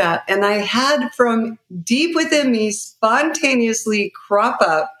I'll do that. And I had from deep within me spontaneously crop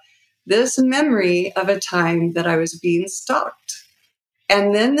up this memory of a time that I was being stalked.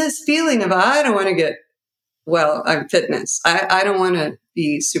 And then this feeling of, I don't want to get, I'm fitness. I don't want to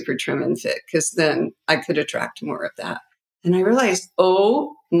be super trim and fit because then I could attract more of that. And I realized,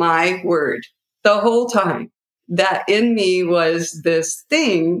 oh my word, the whole time that in me was this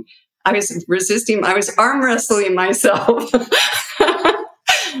thing I was resisting. I was arm wrestling myself.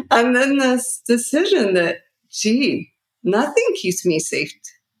 And then this decision that, nothing keeps me safe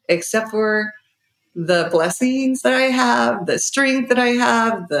except for the blessings that I have, the strength that I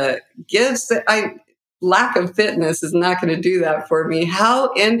have, the gifts that lack of fitness is not going to do that for me.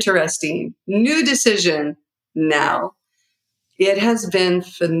 How interesting. New decision now. It has been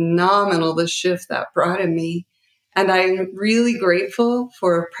phenomenal, the shift that brought in me. And I'm really grateful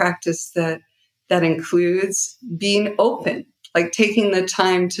for a practice that includes being open, like taking the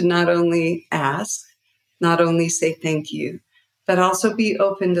time to not only ask, not only say thank you, but also be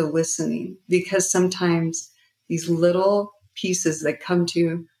open to listening, because sometimes these little pieces that come to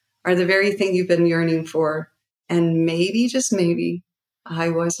you are the very thing you've been yearning for. And maybe, just maybe, I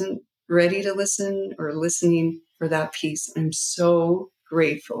wasn't ready to listen or listening for that piece. I'm so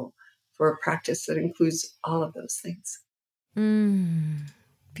grateful for a practice that includes all of those things.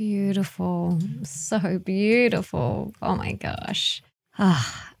 Beautiful. So beautiful. Oh my gosh.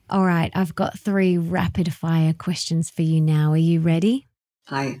 All right. I've got 3 rapid fire questions for you now. Are you ready?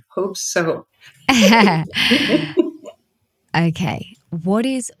 I hope so. Okay. What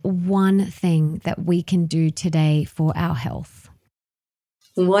is one thing that we can do today for our health?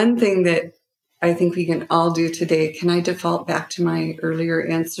 One thing that I think we can all do today, can I default back to my earlier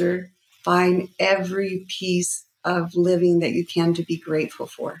answer? Find every piece of living that you can to be grateful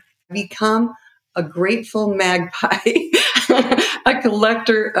for. Become a grateful magpie, a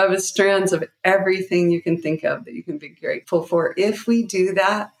collector of strands of everything you can think of that you can be grateful for. If we do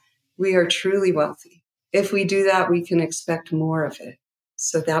that, we are truly wealthy. If we do that, we can expect more of it.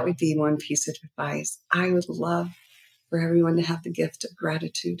 So that would be one piece of advice. I would love for everyone to have the gift of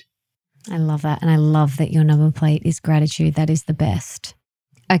gratitude. I love that. And I love that your number plate is gratitude. That is the best.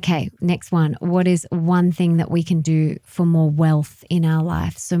 Okay, next one. What is one thing that we can do for more wealth in our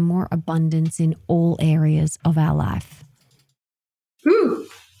life? So more abundance in all areas of our life.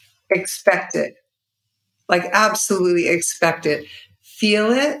 Expect it. Like absolutely expect it.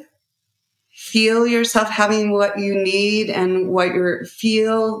 Feel it. Feel yourself having what you need and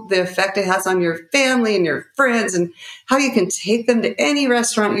feel the effect it has on your family and your friends, and how you can take them to any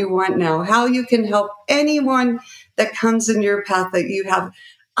restaurant you want now, how you can help anyone that comes in your path that you have.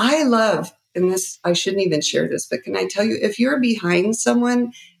 I love, and this, I shouldn't even share this, but can I tell you, if you're behind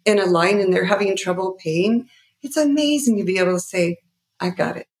someone in a line and they're having trouble paying, it's amazing to be able to say, I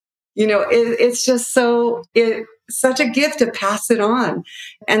got it. It's just such a gift to pass it on.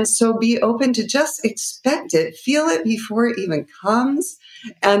 And so be open to just expect it, feel it before it even comes,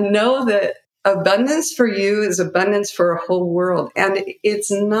 and know that abundance for you is abundance for a whole world. And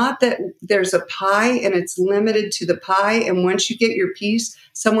it's not that there's a pie and it's limited to the pie. And once you get your piece,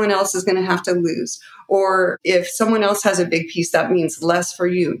 someone else is going to have to lose. Or if someone else has a big piece, that means less for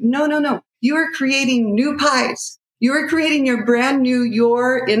you. No. You are creating new pies. You are creating your brand new,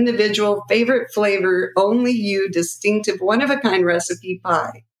 your individual favorite flavor, only you, distinctive, one-of-a-kind recipe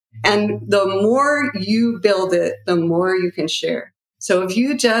pie. And the more you build it, the more you can share. So if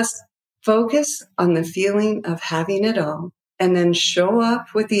you just focus on the feeling of having it all and then show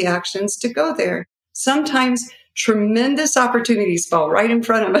up with the actions to go there, sometimes tremendous opportunities fall right in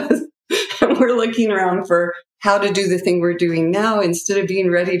front of us. And we're looking around for how to do the thing we're doing now instead of being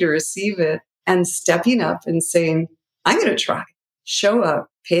ready to receive it. And stepping up and saying, I'm going to try. Show up,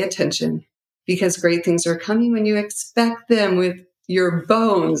 pay attention, because great things are coming when you expect them with your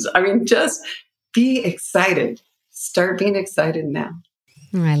bones. I mean, just be excited. Start being excited now.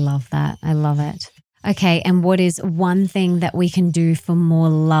 I love that. I love it. Okay. And what is one thing that we can do for more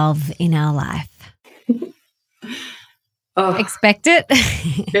love in our life? Expect it?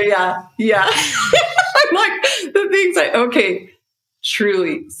 Yeah. I'm like, the things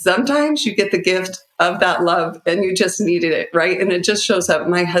truly, sometimes you get the gift of that love and you just needed it, right? And it just shows up.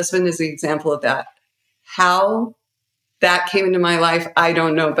 My husband is the example of that. How that came into my life, I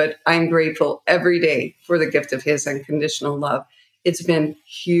don't know, but I'm grateful every day for the gift of his unconditional love. It's been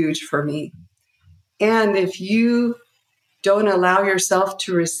huge for me. And if you don't allow yourself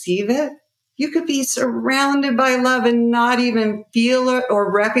to receive it, you could be surrounded by love and not even feel it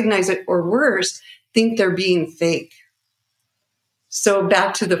or recognize it, or worse, think they're being fake. So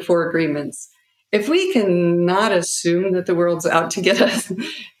back to the 4 agreements. If we can not assume that the world's out to get us,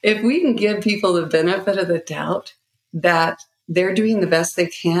 if we can give people the benefit of the doubt that they're doing the best they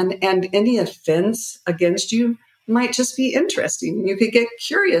can, and any offense against you might just be interesting. You could get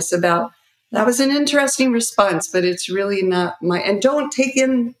curious about, that was an interesting response, but it's really not my, and don't take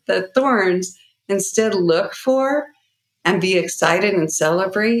in the thorns. Instead, look for and be excited and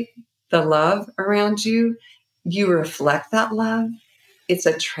celebrate the love around you. You reflect that love. It's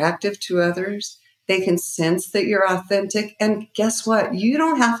attractive to others. They can sense that you're authentic. And guess what? You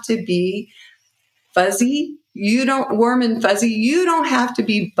don't have to be fuzzy. You don't warm and fuzzy. You don't have to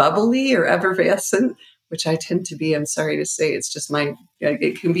be bubbly or effervescent, which I tend to be. I'm sorry to say, it's just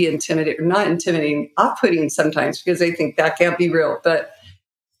it can be intimidating, not intimidating, off-putting sometimes, because they think that can't be real, but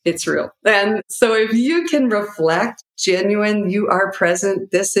it's real. And so if you can reflect genuine, you are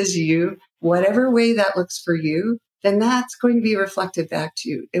present, this is you, whatever way that looks for you, then that's going to be reflected back to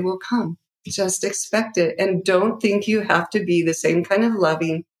you. It will come. Just expect it. And don't think you have to be the same kind of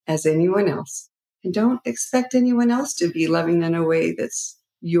loving as anyone else. And don't expect anyone else to be loving in a way that's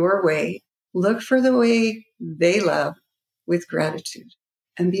your way. Look for the way they love with gratitude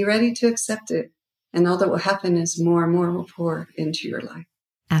and be ready to accept it. And all that will happen is more and more will pour into your life.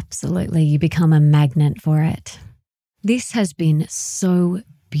 Absolutely. You become a magnet for it. This has been so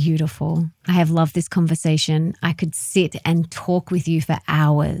beautiful. I have loved this conversation. I could sit and talk with you for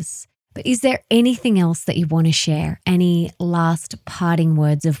hours. But is there anything else that you want to share? Any last parting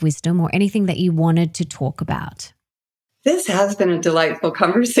words of wisdom or anything that you wanted to talk about? This has been a delightful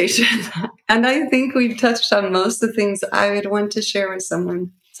conversation. And I think we've touched on most of the things I would want to share with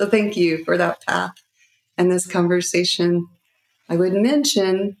someone. So thank you for that path and this conversation. I would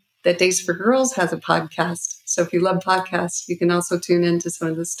mention that Days for Girls has a podcast. So if you love podcasts, you can also tune into some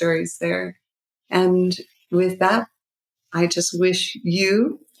of the stories there. And with that, I just wish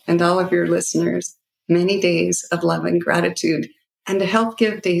you and all of your listeners many days of love and gratitude. And to help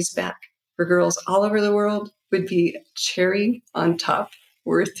give days back for girls all over the world would be a cherry on top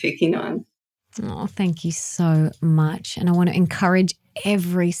worth taking on. Oh, thank you so much. And I want to encourage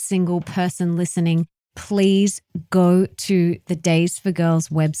every single person listening, please go to the Days for Girls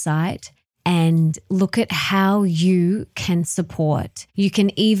website and look at how you can support. You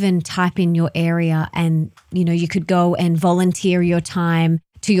can even type in your area and, you could go and volunteer your time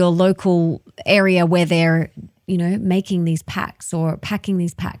to your local area where they're, making these packs or packing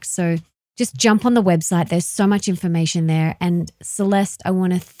these packs. So just jump on the website. There's so much information there. And Celeste, I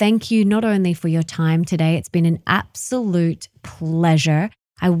want to thank you not only for your time today. It's been an absolute pleasure.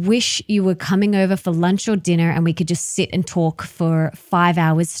 I wish you were coming over for lunch or dinner and we could just sit and talk for 5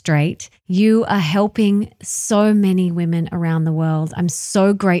 hours straight. You are helping so many women around the world. I'm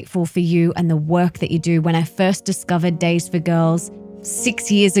so grateful for you and the work that you do. When I first discovered Days for Girls,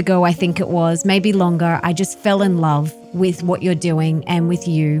 6 years ago, I think it was, maybe longer, I just fell in love with what you're doing and with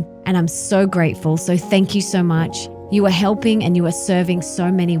you. And I'm so grateful. So thank you so much. You are helping and you are serving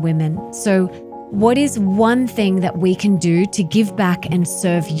so many women. So what is one thing that we can do to give back and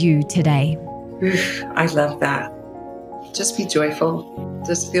serve you today? I love that. Just be joyful.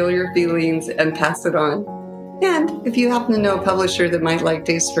 Just feel your feelings and pass it on. And if you happen to know a publisher that might like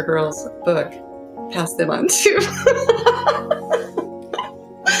Days for Girls book, pass them on too.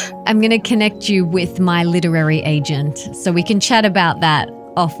 I'm going to connect you with my literary agent so we can chat about that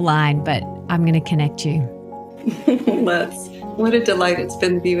offline, but I'm going to connect you. What a delight it's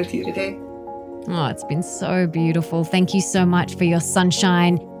been to be with you today. Oh, it's been so beautiful. Thank you so much for your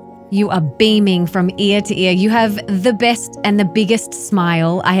sunshine. You are beaming from ear to ear. You have the best and the biggest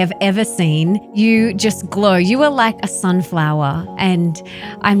smile I have ever seen. You just glow. You are like a sunflower. And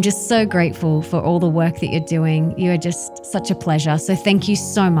I'm just so grateful for all the work that you're doing. You are just such a pleasure. So thank you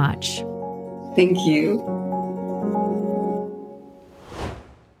so much. Thank you.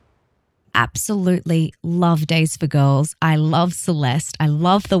 Absolutely love Days for Girls. I love Celeste. I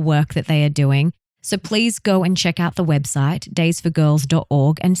love the work that they are doing. So please go and check out the website,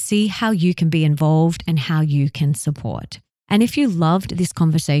 daysforgirls.org, and see how you can be involved and how you can support. And if you loved this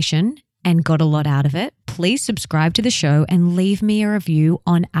conversation and got a lot out of it, please subscribe to the show and leave me a review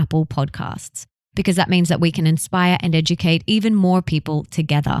on Apple Podcasts, because that means that we can inspire and educate even more people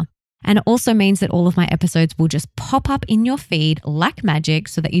together. And it also means that all of my episodes will just pop up in your feed like magic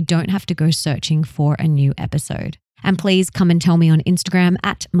so that you don't have to go searching for a new episode. And please come and tell me on Instagram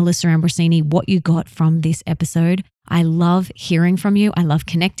at Melissa Ambrosini what you got from this episode. I love hearing from you. I love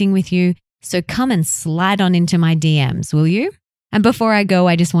connecting with you. So come and slide on into my DMs, will you? And before I go,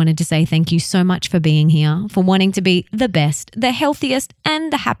 I just wanted to say thank you so much for being here, for wanting to be the best, the healthiest,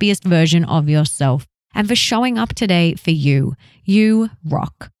 and the happiest version of yourself, and for showing up today for you. You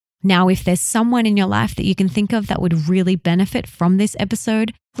rock. Now, if there's someone in your life that you can think of that would really benefit from this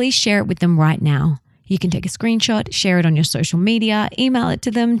episode, please share it with them right now. You can take a screenshot, share it on your social media, email it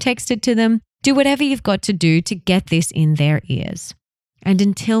to them, text it to them, do whatever you've got to do to get this in their ears. And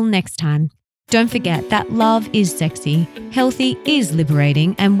until next time, don't forget that love is sexy, healthy is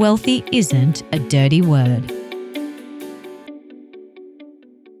liberating, and wealthy isn't a dirty word.